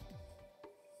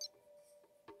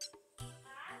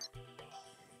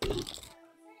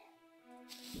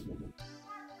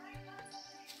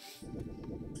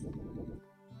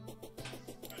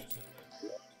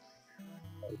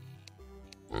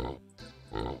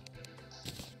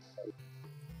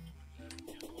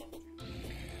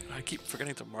 I keep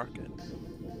forgetting to mark it.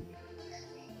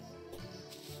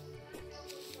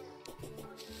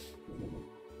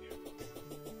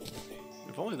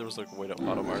 If only there was like a way to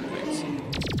auto mark things.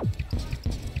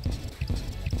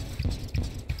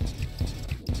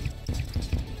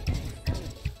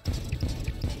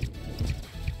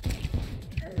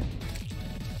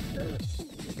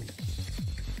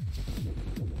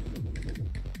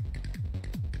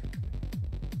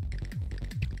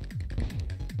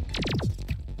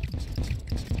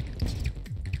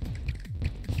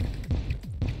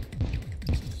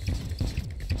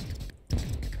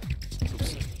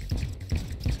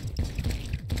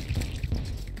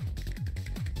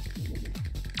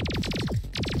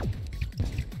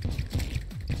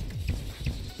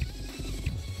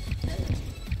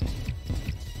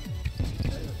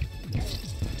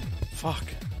 Fuck.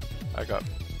 I got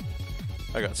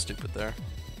stupid there.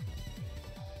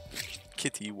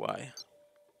 Kitty Y.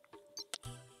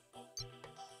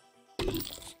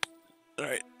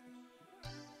 Alright.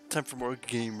 Time for more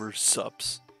gamer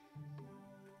subs.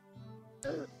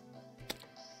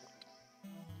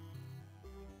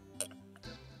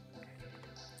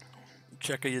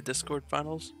 Check out your Discord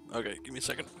finals. Okay, give me a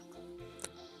second.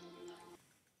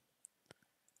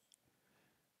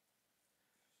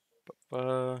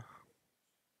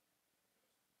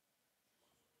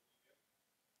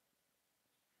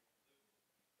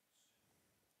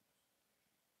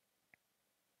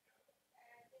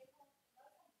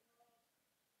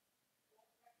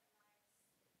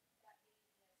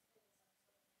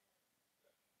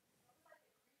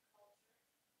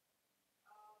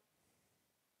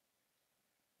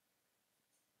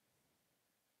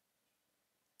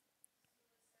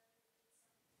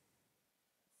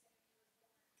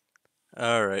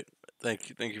 Alright. Thank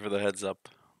you for the heads up.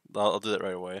 I'll do that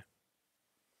right away.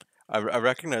 I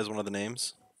recognize one of the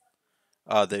names.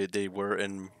 They were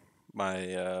in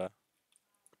my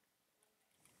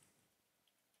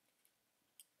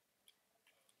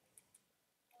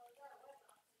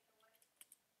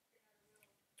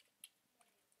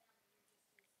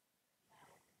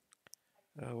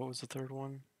what was the third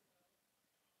one?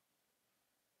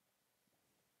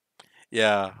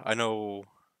 Yeah, I know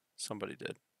somebody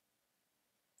did.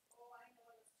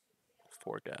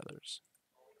 Foregathers.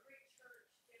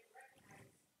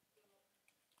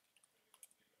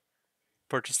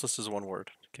 Purchase list is one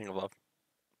word. King of Love.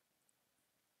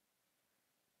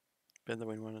 Been the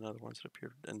main one, and other ones that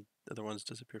appeared, and other ones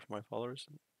disappeared from my followers.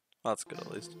 Oh, that's good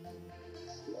at least.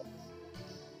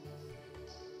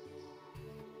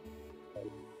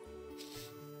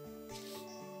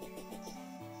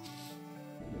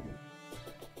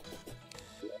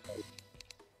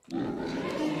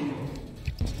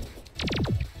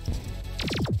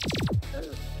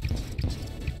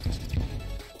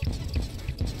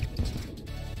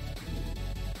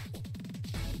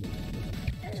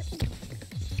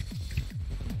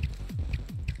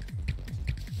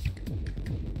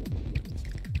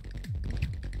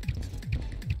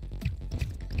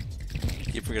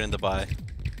 Keep forgetting to buy.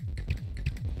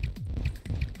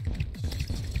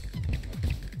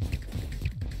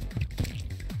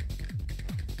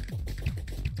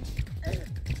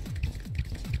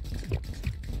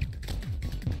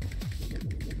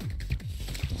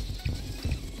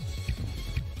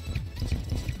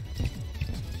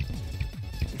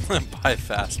 Buy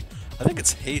fast. I think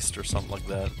it's haste or something like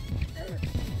that.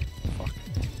 Fuck.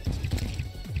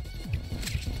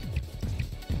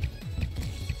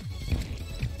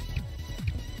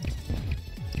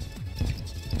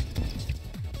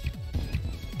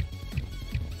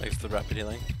 Thanks for the rapid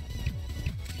healing.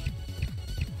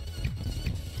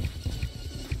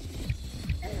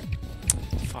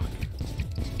 Fuck.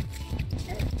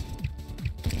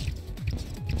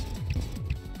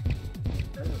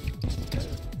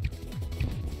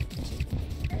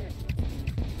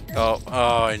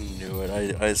 Oh, I knew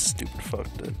it. I stupid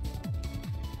fucked it.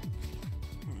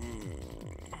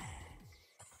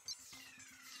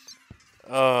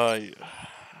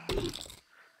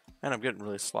 Man, I'm getting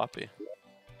really sloppy.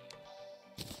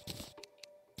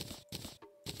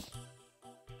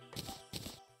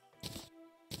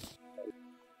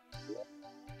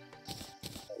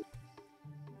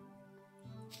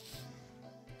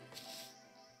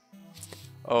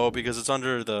 Oh, because it's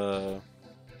under the...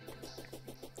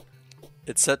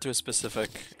 It's set to a specific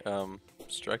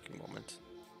striking moment.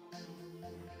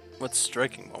 What's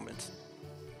striking moment?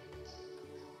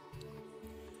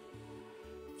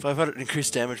 500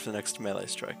 increased damage for the next melee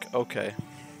strike. Okay.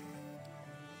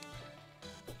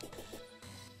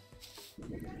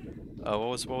 What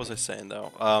was I saying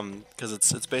though? Because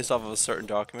it's based off of a certain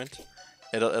document.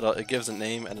 It gives a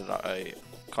name and a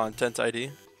content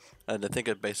ID, and I think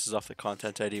it bases off the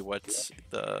content ID what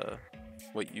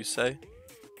you say,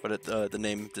 but the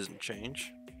name doesn't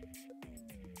change.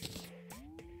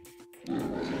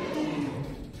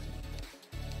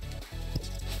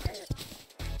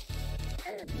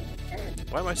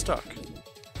 Why am I stuck?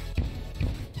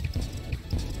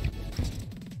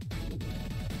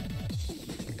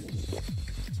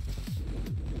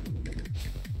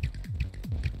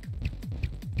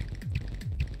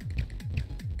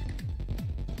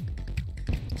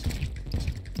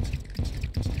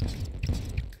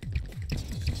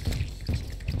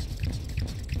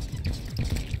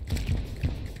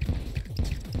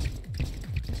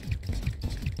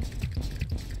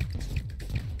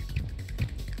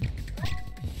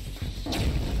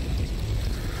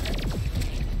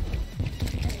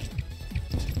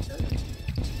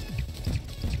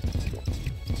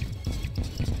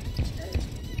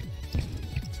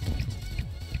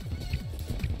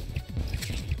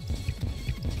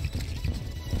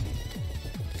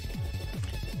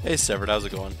 Hey Severed, how's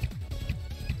it going?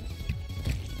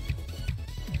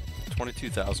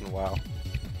 22,000, wow.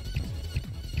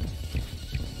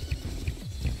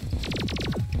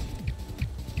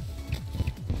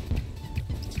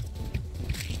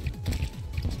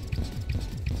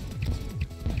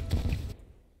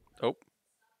 Oh.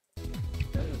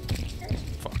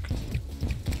 Fuck.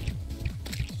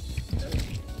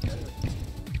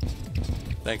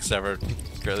 Thanks, Severed.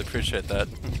 Greatly appreciate that.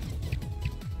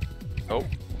 Oh.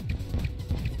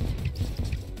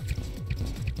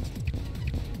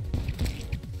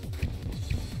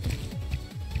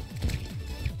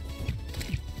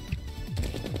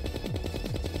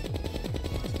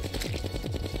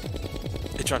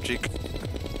 Hey, Tron Cheek.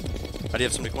 How do you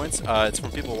have so many coins? It's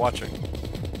from people watching.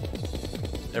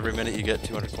 Every minute you get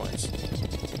 200 coins.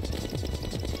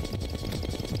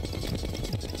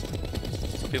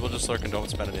 So people just lurk and don't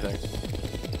spend anything.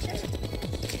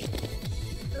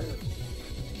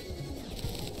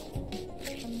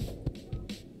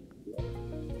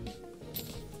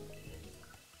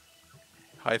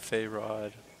 Hi,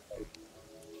 Fayrod.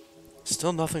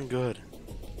 Still nothing good.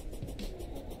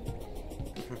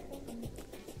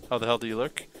 How the hell do you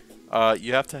lurk?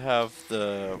 You have to have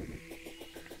the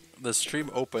stream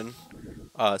open,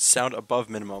 sound above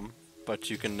minimum, but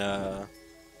you can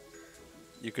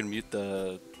mute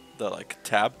the like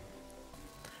tab.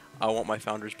 I want my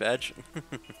founder's badge.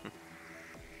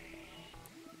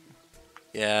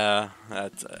 Yeah,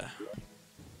 that's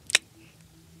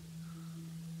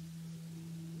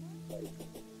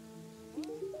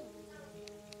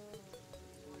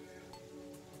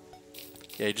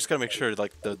yeah, you just gotta make sure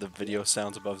like the video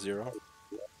sounds above 0.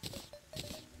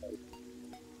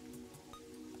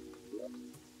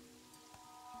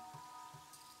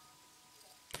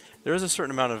 There is a certain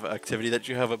amount of activity that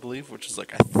you have, I believe, which is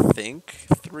like I think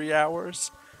 3 hours.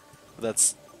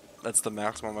 That's the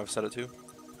maximum I've set it to.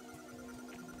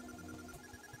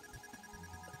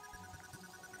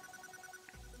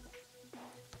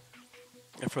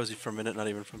 I froze you for a minute, not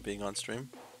even from being on stream.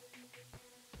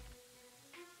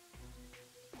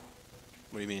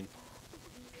 What do you mean?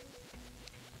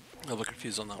 I'm a little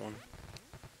confused on that one.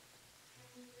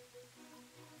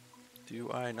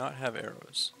 Do I not have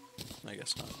arrows? I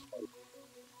guess not.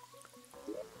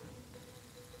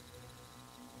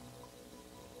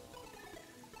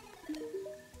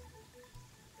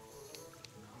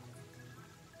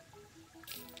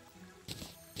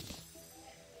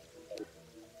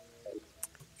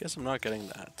 Guess I'm not getting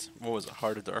that. What was it?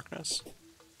 Heart of Darkness?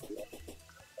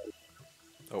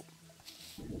 Oh.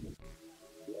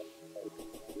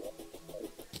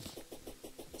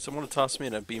 Someone toss me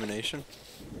in a beamination.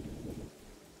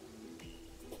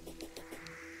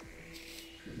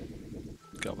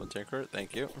 Goblin Tinker,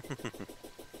 thank you.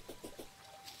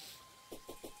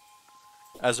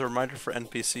 As a reminder for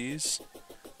NPCs,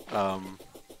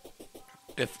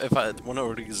 if one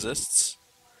already exists,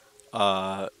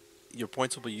 your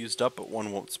points will be used up, but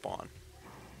one won't spawn.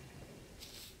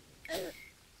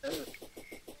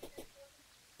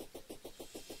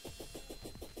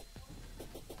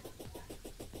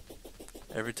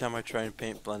 Every time I try and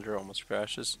paint, Blender almost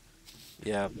crashes.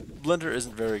 Yeah, Blender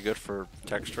isn't very good for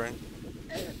texturing.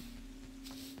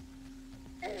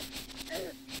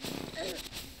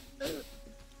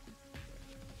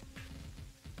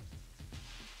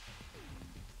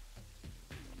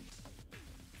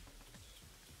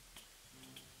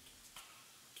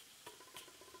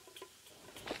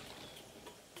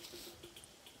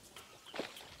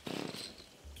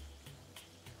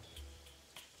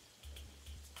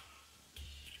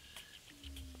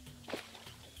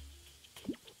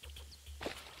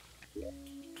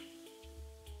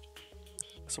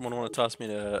 Someone want to toss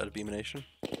me a beamination?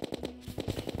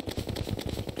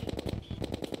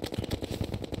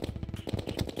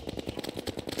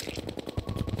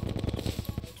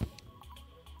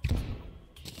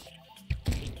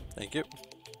 Thank you.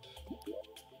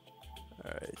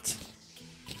 Alright.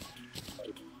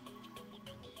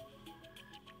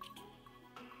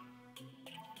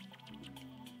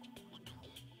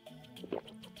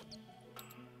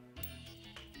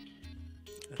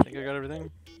 I think I got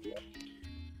everything.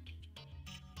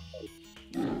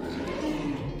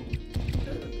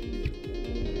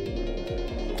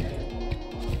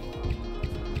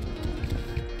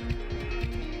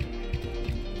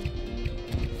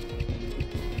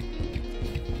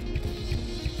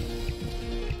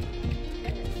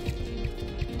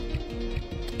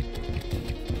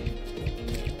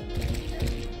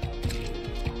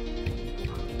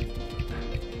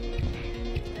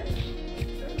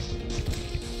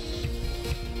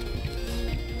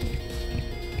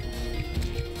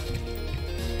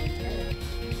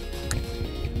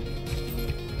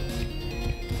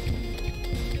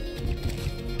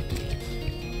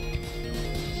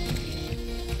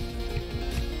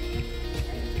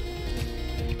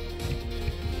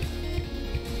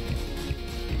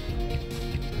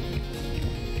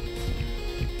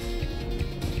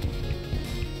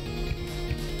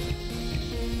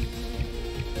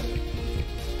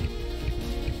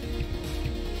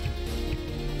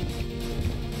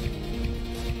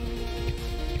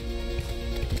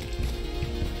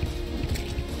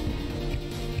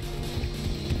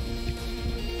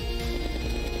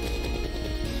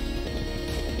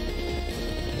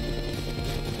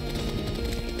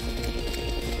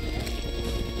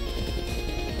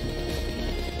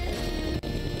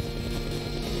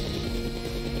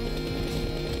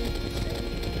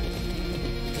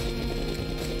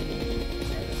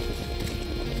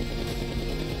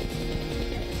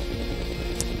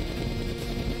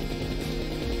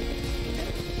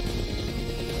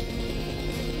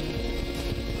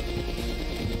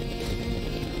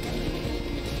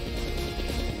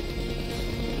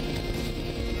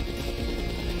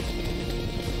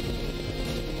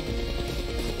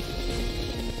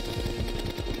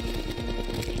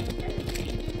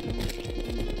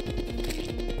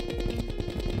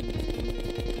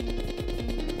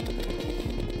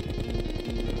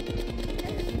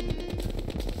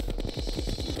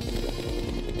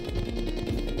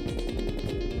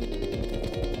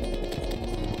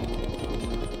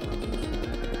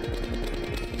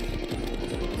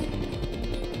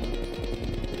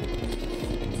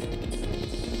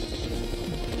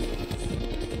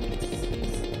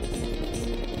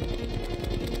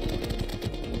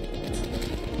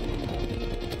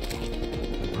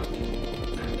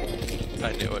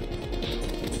 knew it.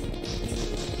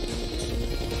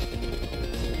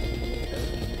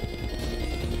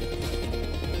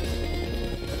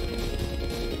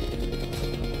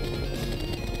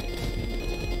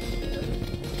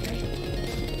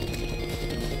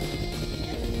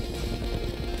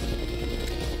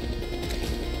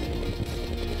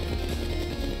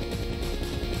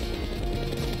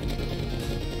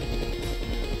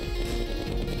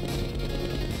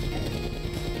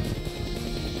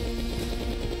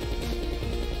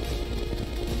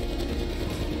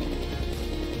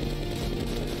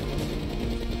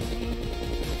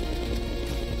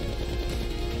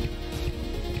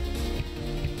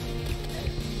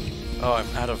 Oh,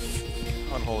 I'm out of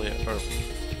unholy or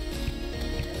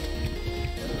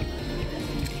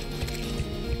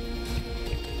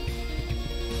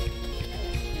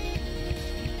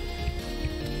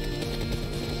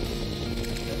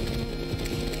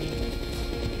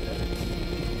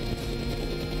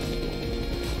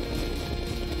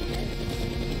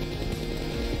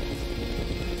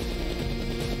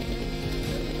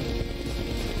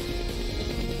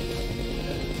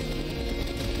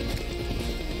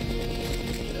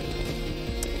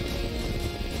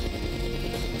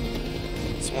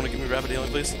someone to give me rapid healing,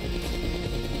 please?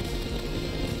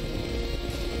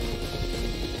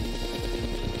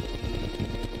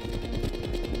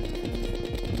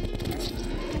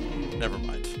 Never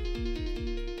mind.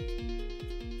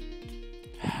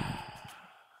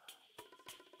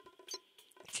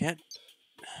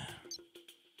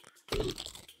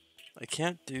 I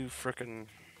can't do frickin'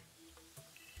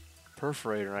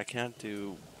 perforator. I can't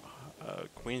do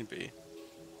queen bee.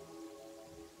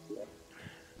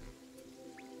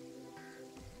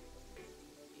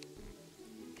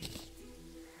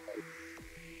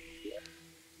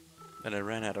 And I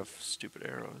ran out of stupid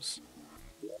arrows.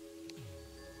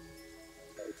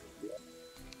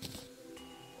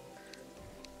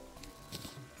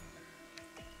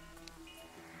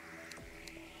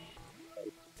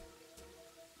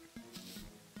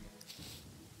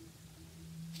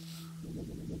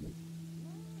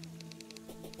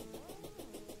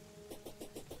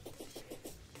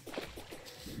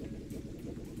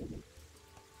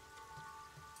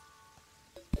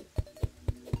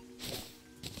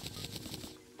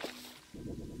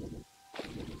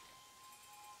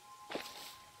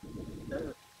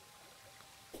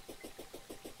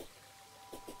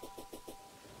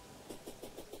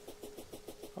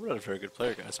 I'm not a very good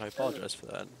player, guys, so I apologize for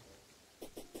that.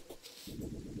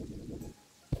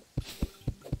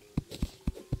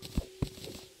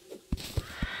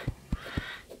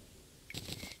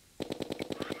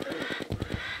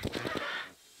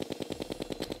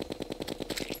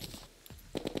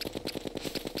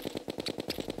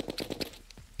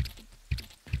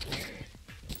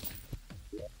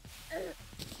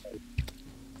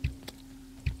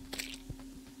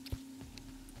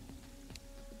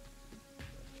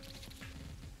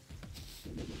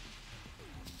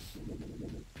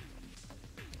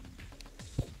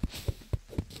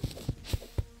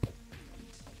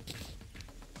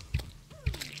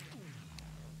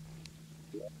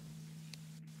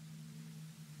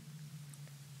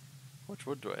 How much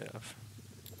wood do I have?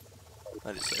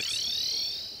 96.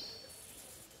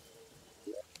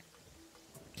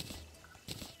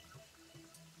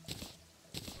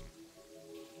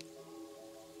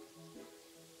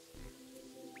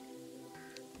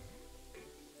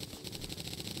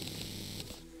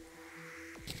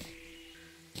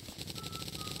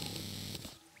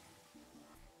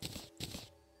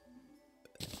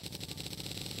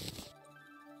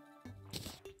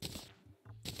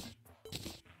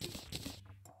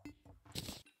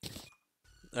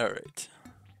 All right.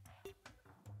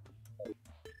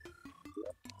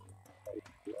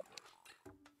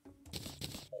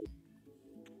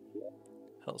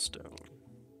 Hellstone.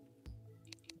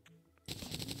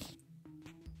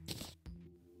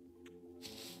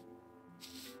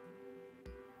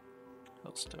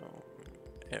 Hellstone.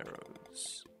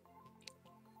 Arrows.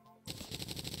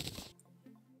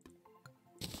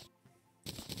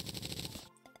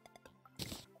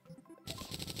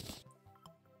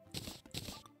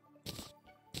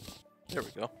 There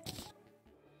we go.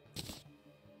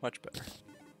 Much better.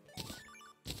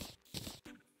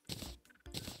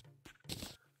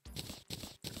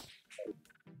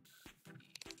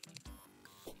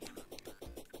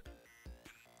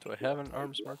 Do I have an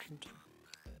arms merchant?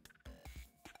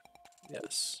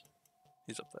 Yes.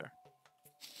 He's up there.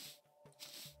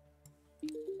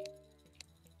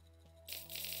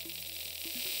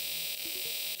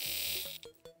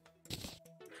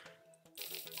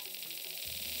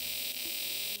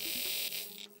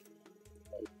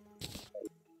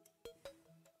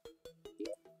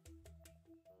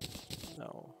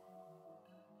 No.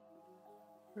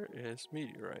 Where is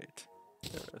meteorite?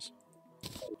 There it is.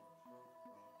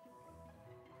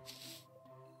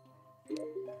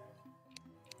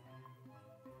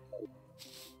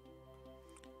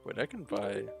 Wait, I can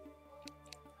buy...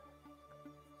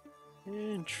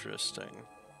 Interesting.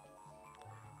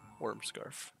 Worm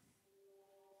Scarf.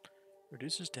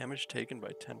 Reduces damage taken by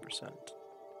 10%.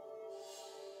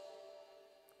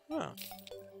 Huh.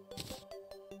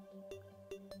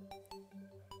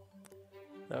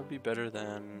 That would be better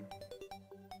than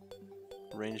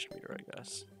ranged meter, I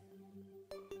guess.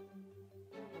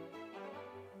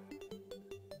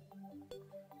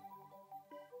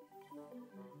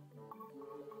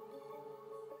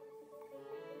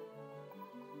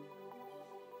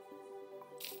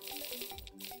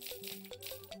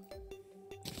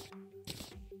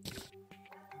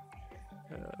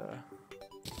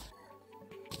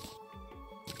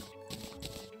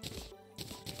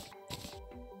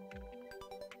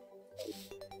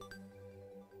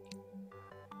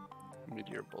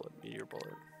 Meteor bullet, meteor bullet.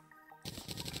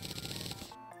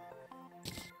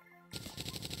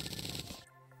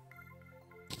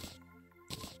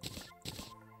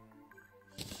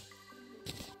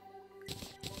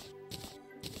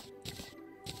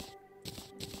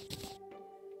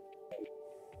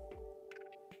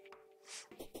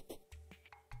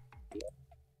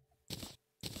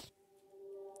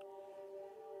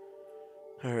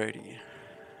 Alrighty.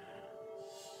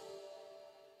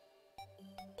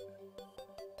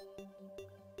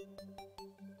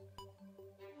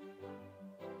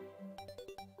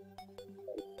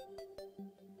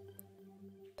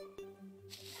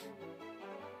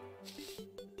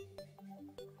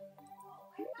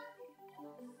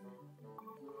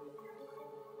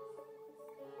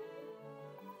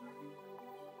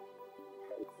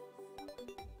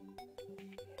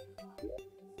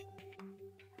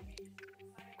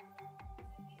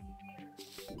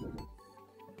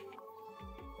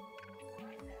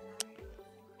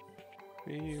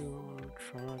 What are you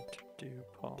trying to do,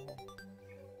 Paul?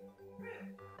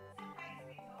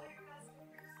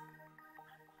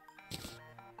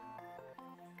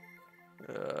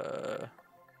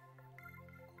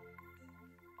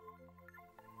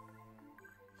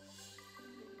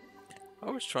 I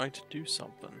was trying to do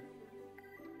something.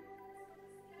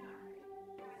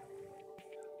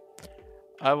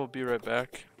 I will be right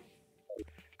back.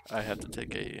 I have to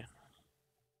take a...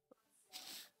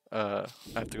 I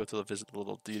have to go to visit the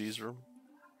little deities room.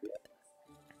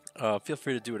 Feel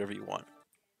free to do whatever you want.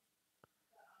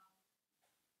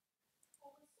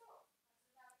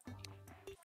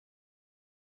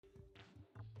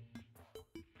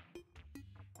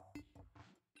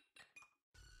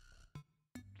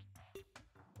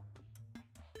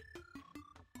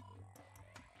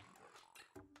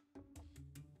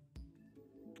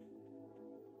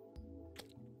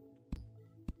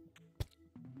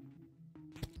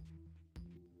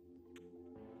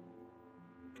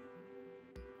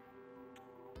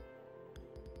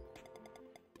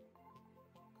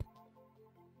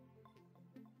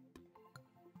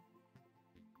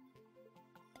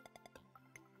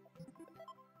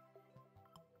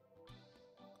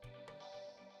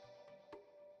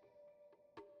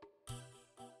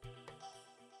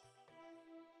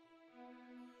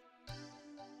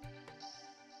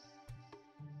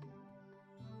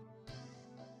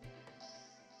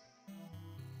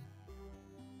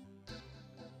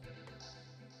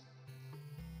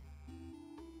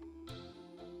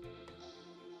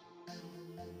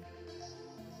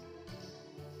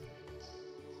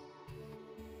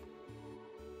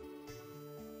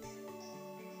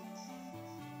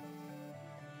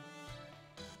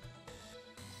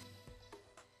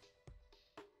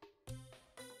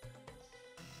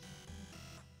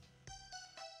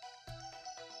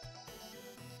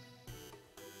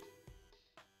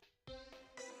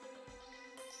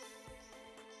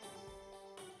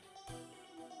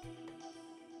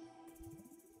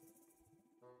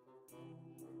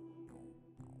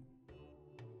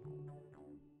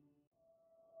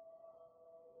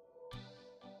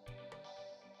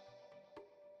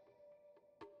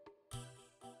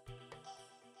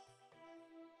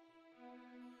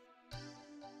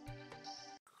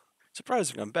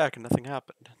 Surprising, I'm back and nothing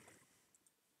happened.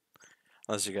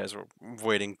 Unless you guys were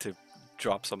waiting to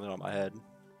drop something on my head.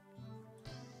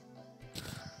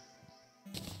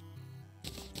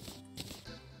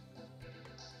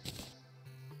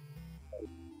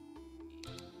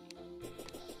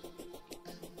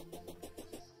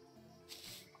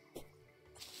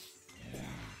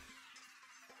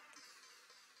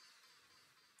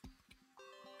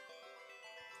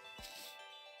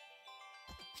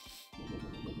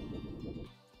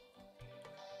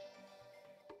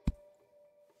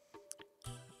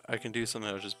 I can do something.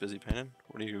 I was just busy painting.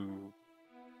 What are you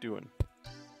doing?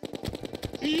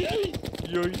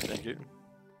 Thank you.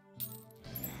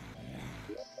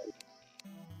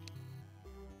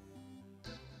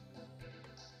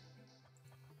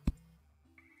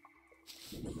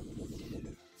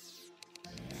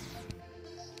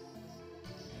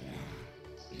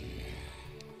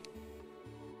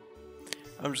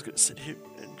 I'm just gonna sit here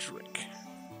and drink.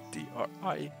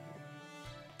 D-R-I-N-K.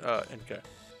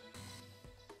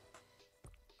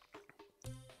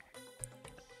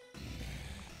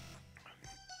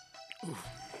 Oof.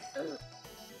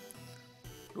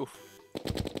 Oof.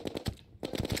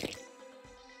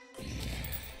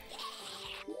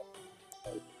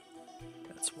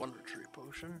 That's Wonder Tree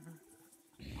Potion.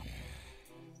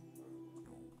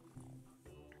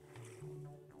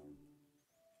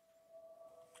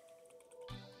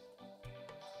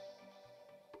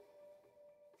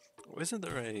 Isn't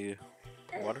there a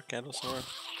water candle somewhere?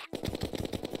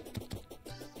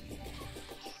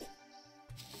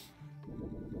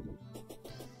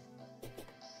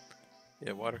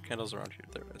 Yeah, water candles around here.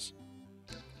 There is.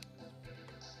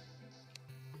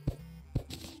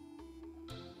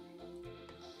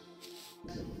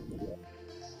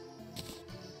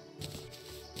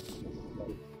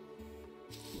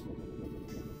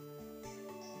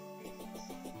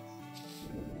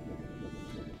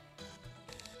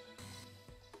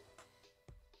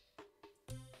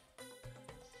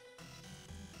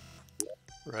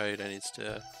 Right, I needs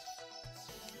to.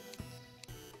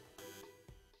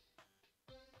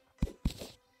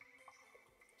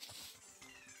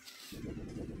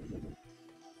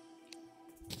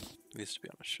 Needs to be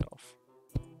on a shelf.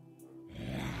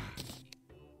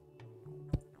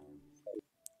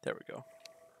 There we go.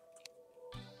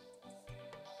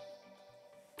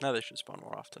 Now they should spawn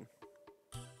more often.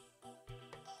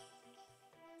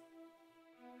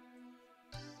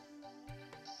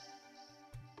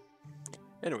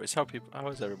 Anyways, how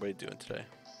is everybody doing today?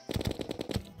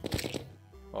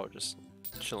 Oh, just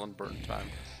chilling, burn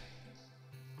time.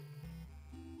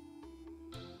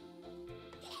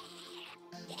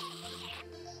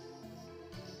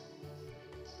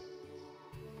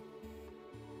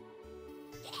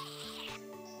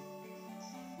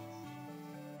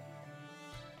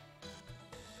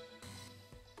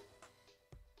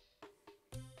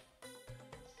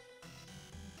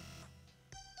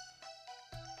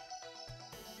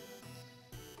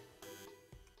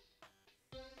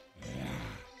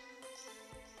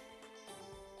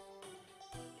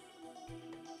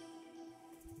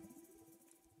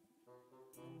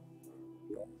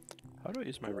 How do I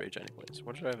use my rage anyways?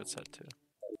 What did I have it set to?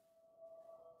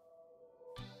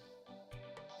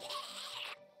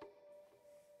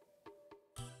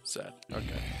 Set.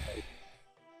 Okay.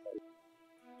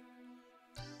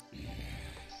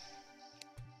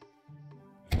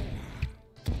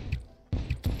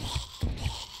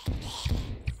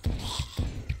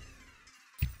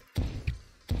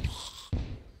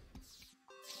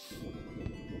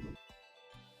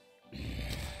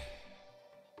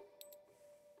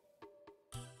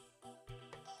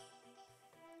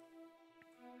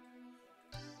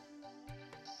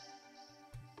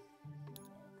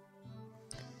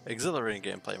 Exhilarating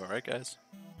gameplay, am I right, guys?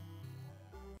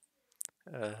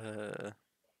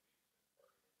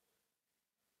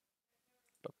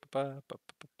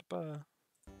 Ba-ba-ba.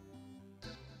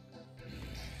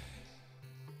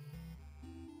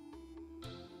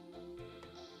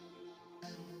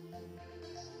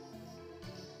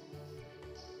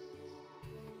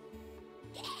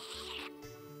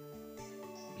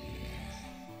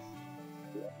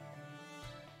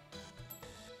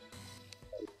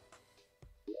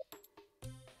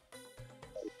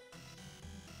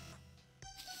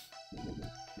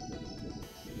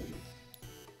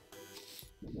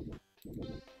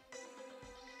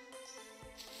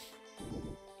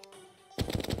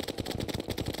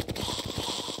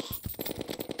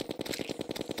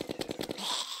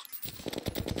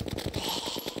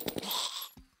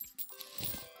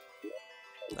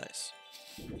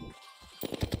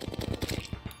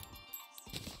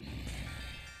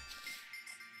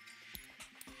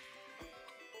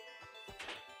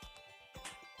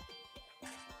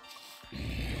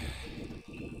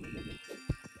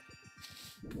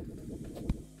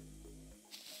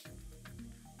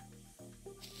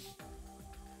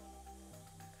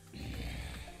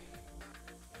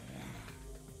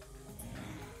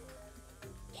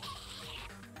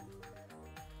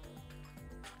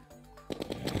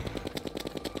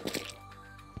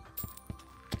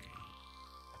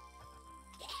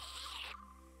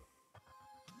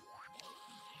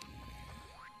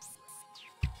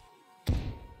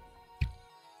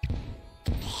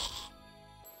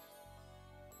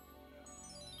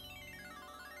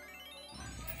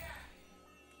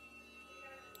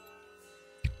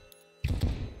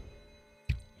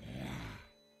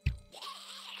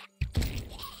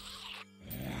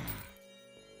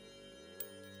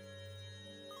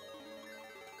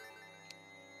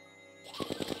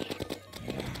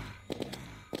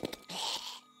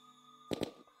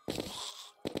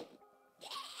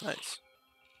 Nice.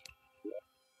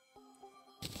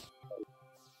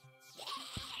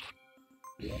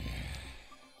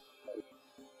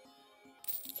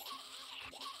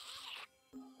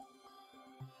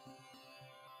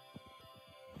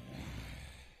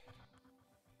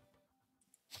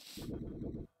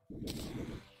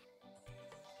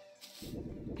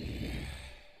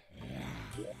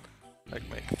 I can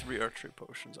make 3 archery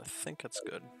potions. I think that's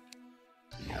good.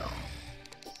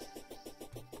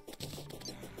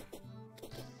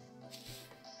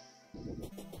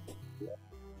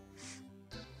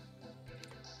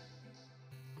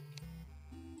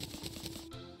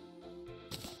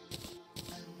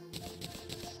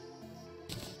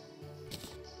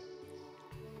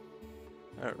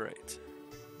 Alright.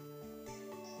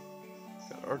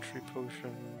 Got archery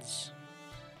potions.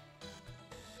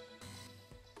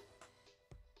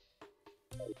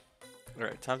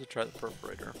 Alright, time to try the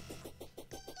perforator.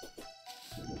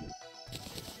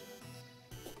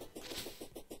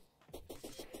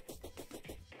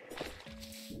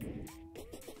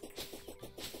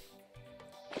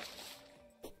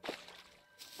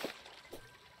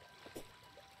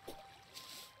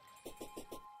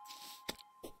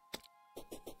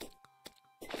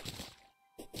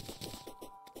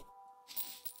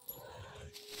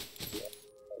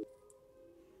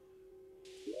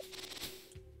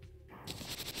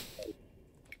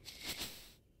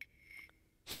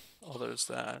 Oh, there's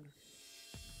that.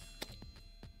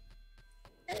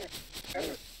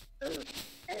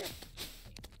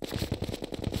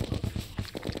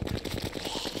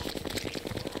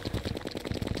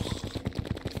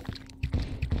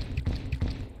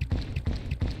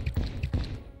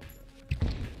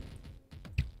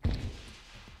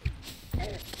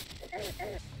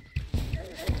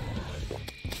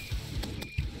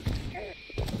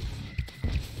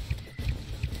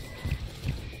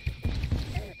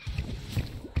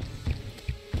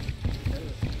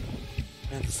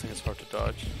 Man, this thing is hard to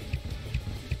dodge.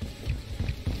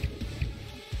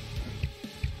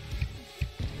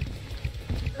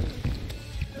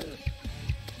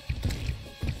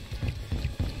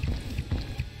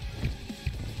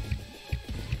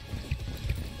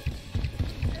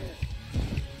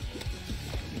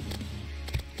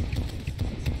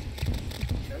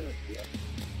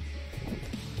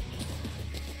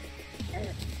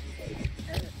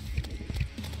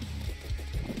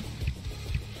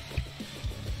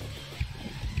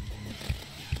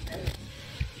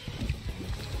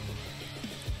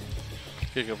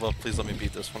 Gig of love, please let me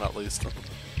beat this one at least.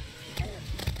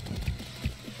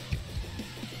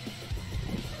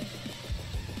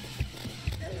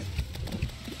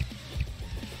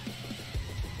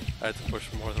 I had to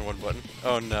push more than one button.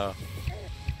 Oh no.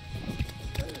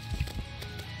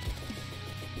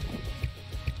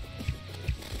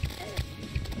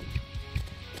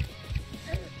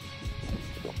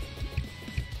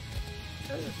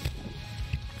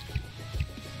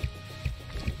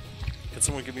 Can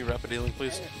someone give me rapid healing,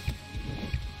 please?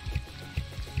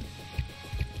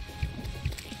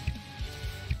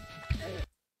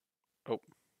 Oh.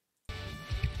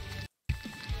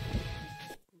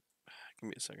 Give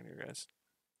me a second here, guys.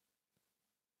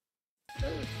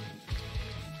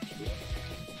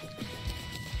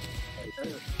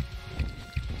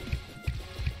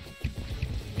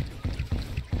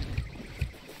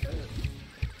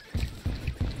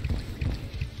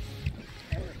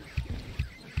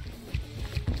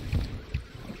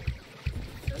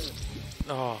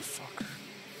 Oh, fuck.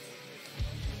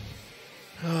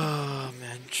 Oh,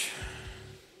 mensch.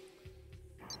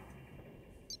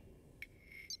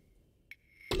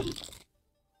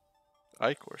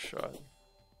 Ichor shot.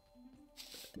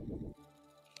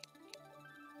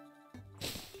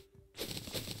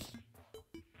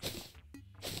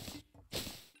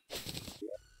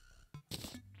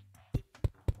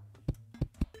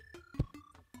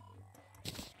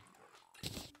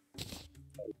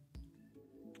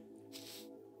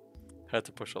 Had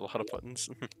to push a lot of buttons.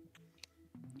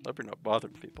 Hope you're not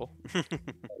bothering people. Sorry,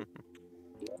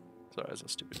 that's a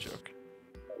stupid joke.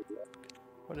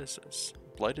 What is this?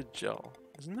 Blighted gel.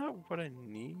 Isn't that what I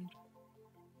need?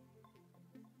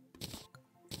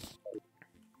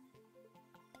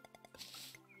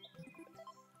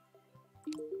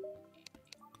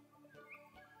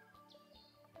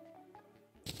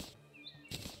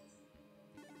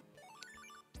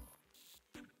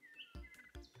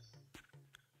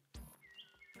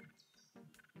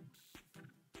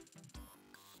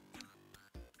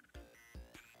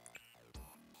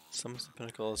 Summons the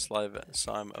pinnacle of slime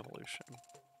evolution.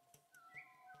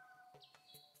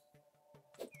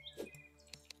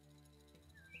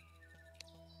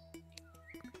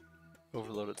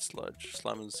 Overloaded sludge.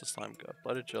 Slime is the slime god.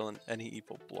 Blighted gel and any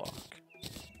evil block.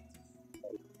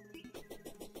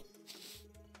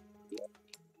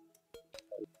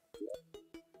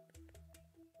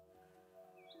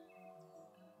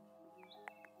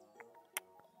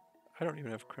 I don't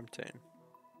even have Crimtane.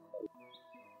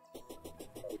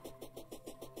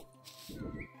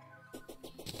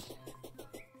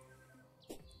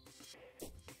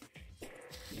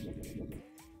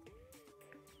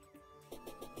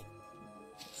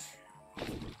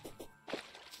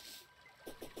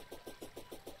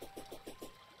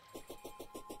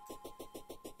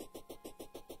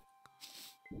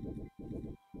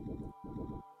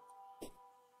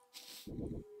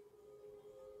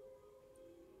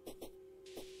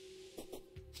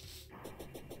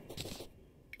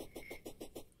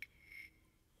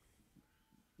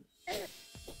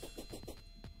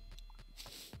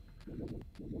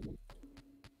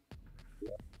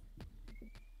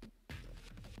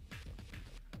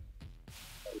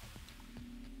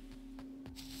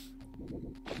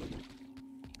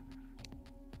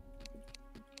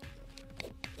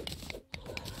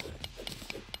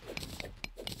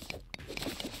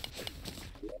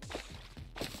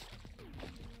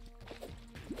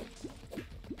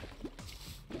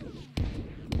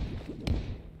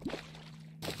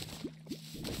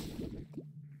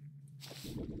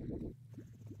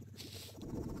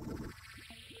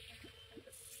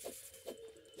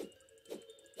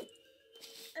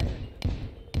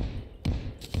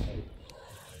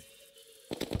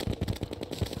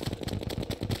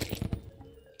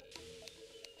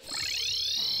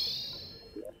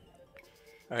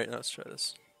 Alright, now let's try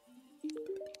this.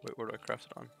 Wait, where do I craft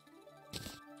it on?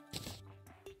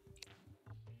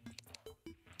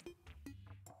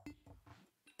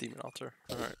 Demon altar.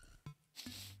 Alright.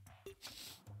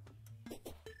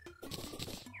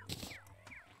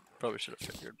 Probably should have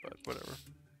figured, but whatever.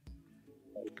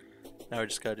 Now we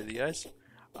just gotta do the eyes.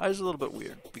 Eyes are a little bit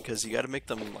weird because you gotta make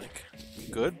them like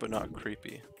good but not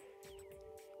creepy.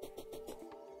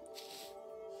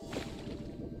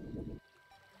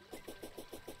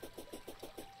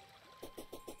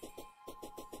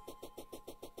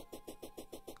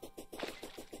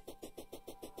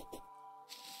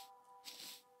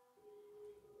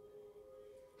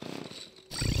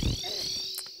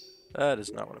 That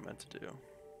is not what I meant to do.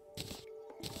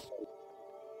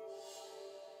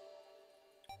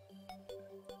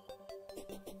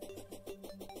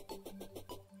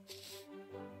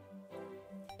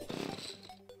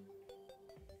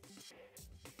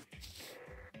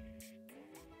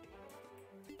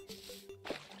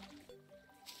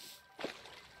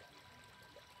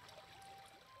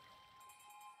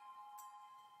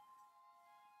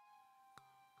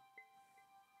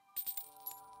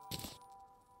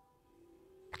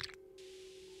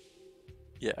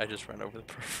 Yeah, I just ran over the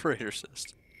perforator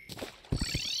cyst.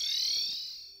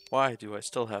 Why do I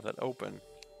still have that open?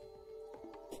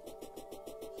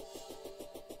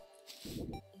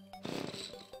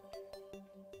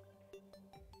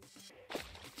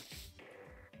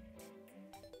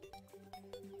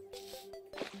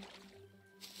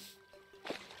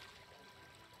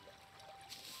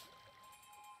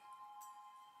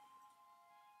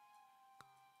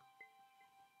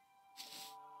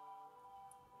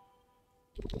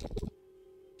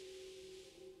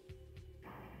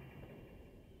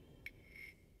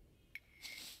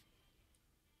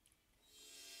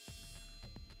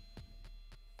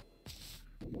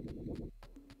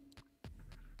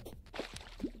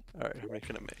 Alright, how many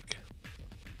can I make?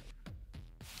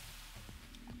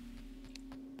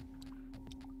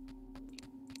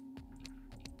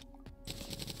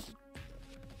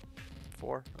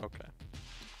 4? Okay.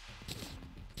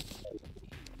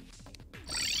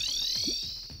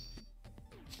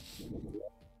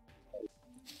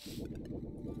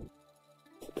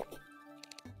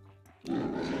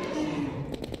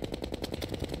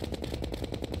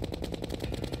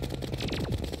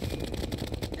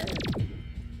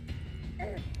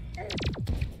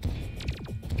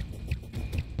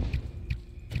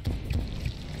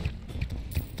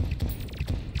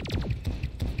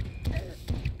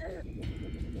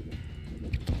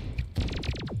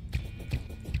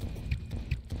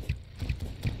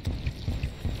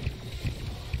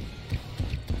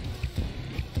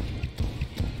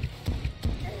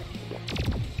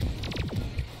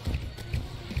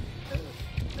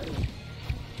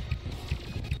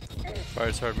 Alright,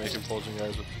 it's hard making bulging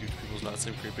eyes with huge pupils not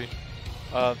seem creepy.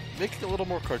 Make it a little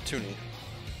more cartoony.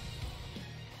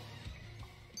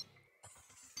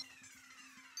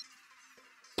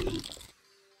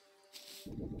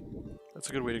 That's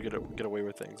a good way to get away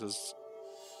with things. Is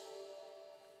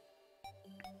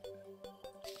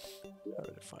How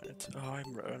did I find it? Oh,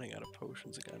 I'm running out of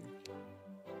potions again.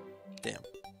 Damn.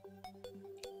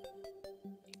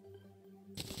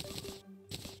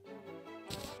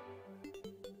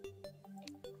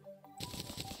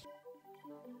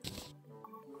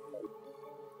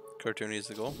 Cartoony is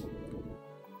the goal.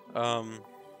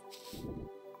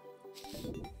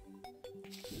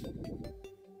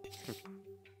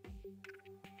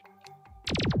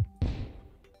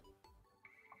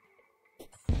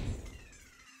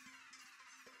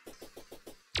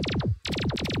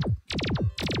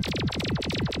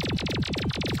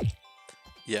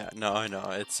 Yeah, no, I know.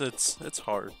 It's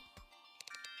hard.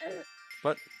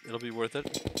 But it'll be worth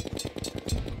it.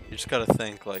 You just gotta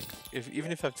think, like,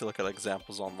 even if you have to look at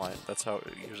examples online, that's how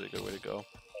usually a good way to go.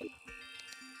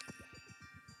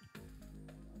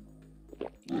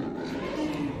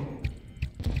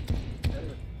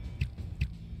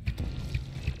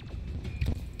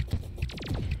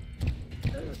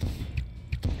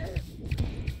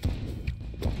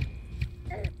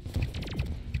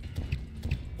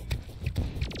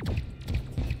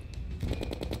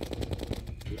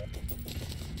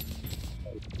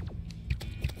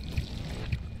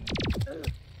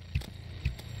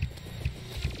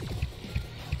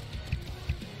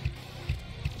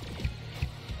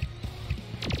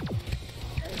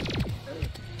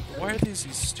 Why are these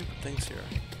stupid things here?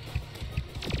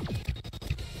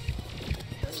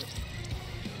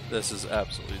 This is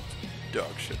absolutely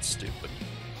dog shit stupid.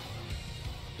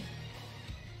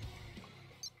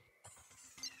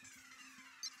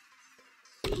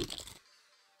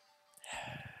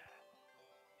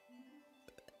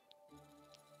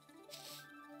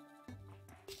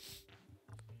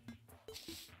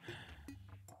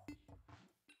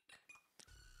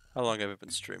 How long have I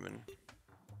been streaming?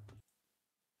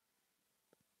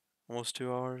 Almost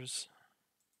 2 hours.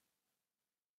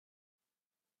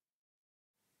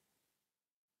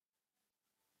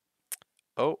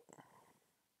 Oh.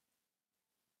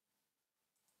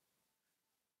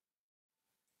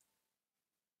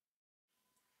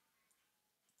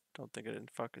 Don't think I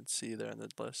didn't fucking see there in the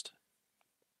list.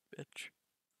 Bitch.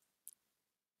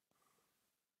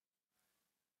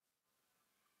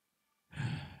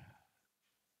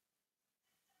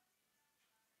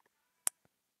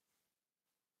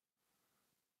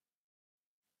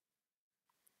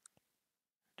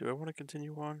 Do I want to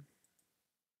continue on?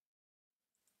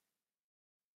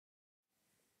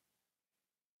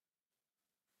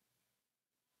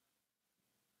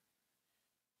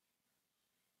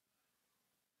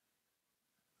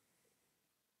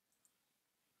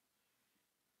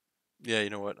 Yeah,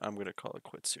 you know what? I'm gonna call it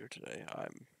quits here today.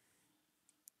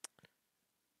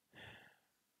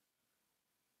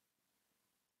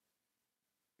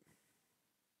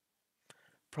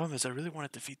 Problem is, I really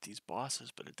want to defeat these bosses,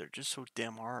 but they're just so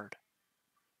damn hard.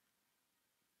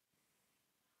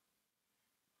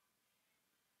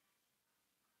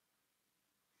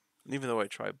 And even though I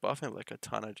try buffing like a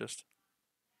ton, I just...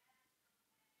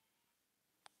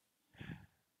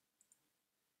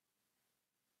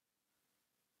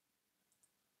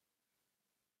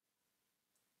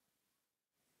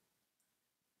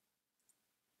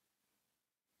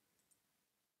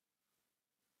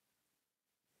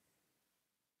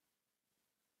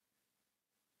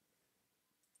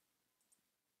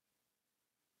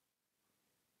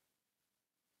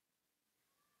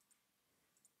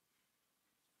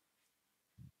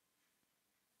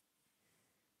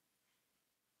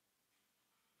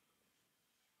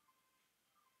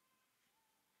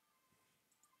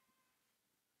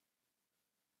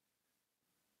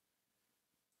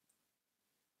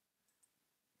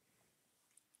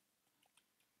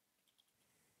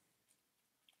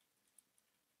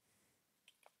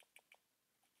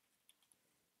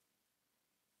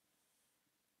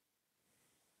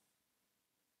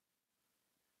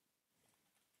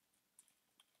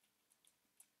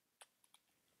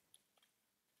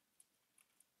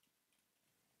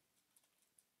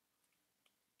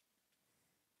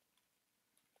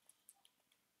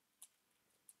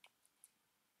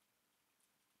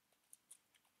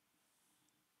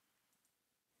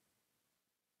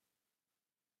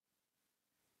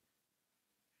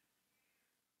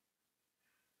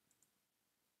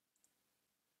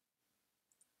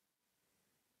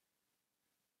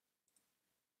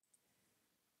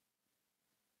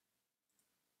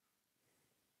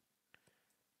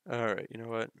 Alright, you know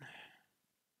what?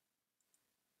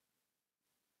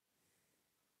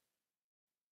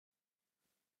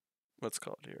 Let's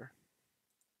call it here.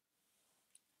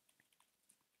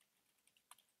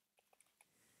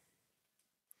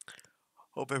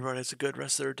 Hope everybody has a good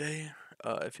rest of their day.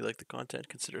 If you like the content,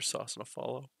 consider saucing a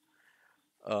follow.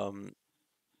 Um,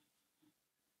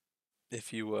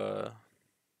 if you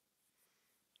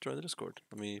join the Discord.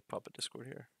 Let me pop a Discord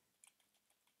here.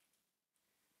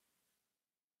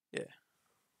 Yeah.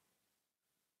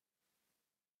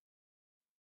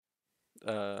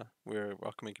 We're a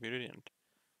welcoming community, and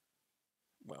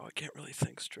wow, I can't really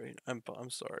think straight. I'm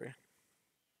sorry.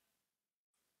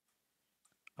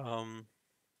 Um,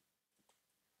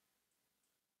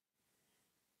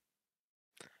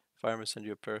 if I'm gonna send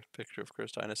you a picture of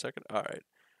Krista in a second. All right.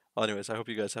 Well, anyways, I hope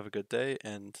you guys have a good day,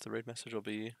 and the raid message will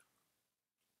be.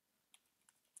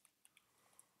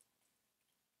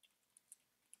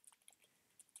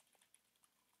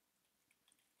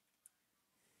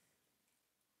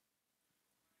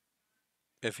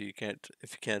 If you can't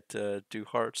do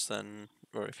hearts, then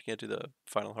or if you can't do the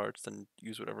final hearts, then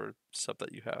use whatever sub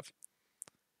that you have.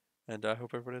 And I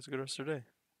hope everybody has a good rest of their day.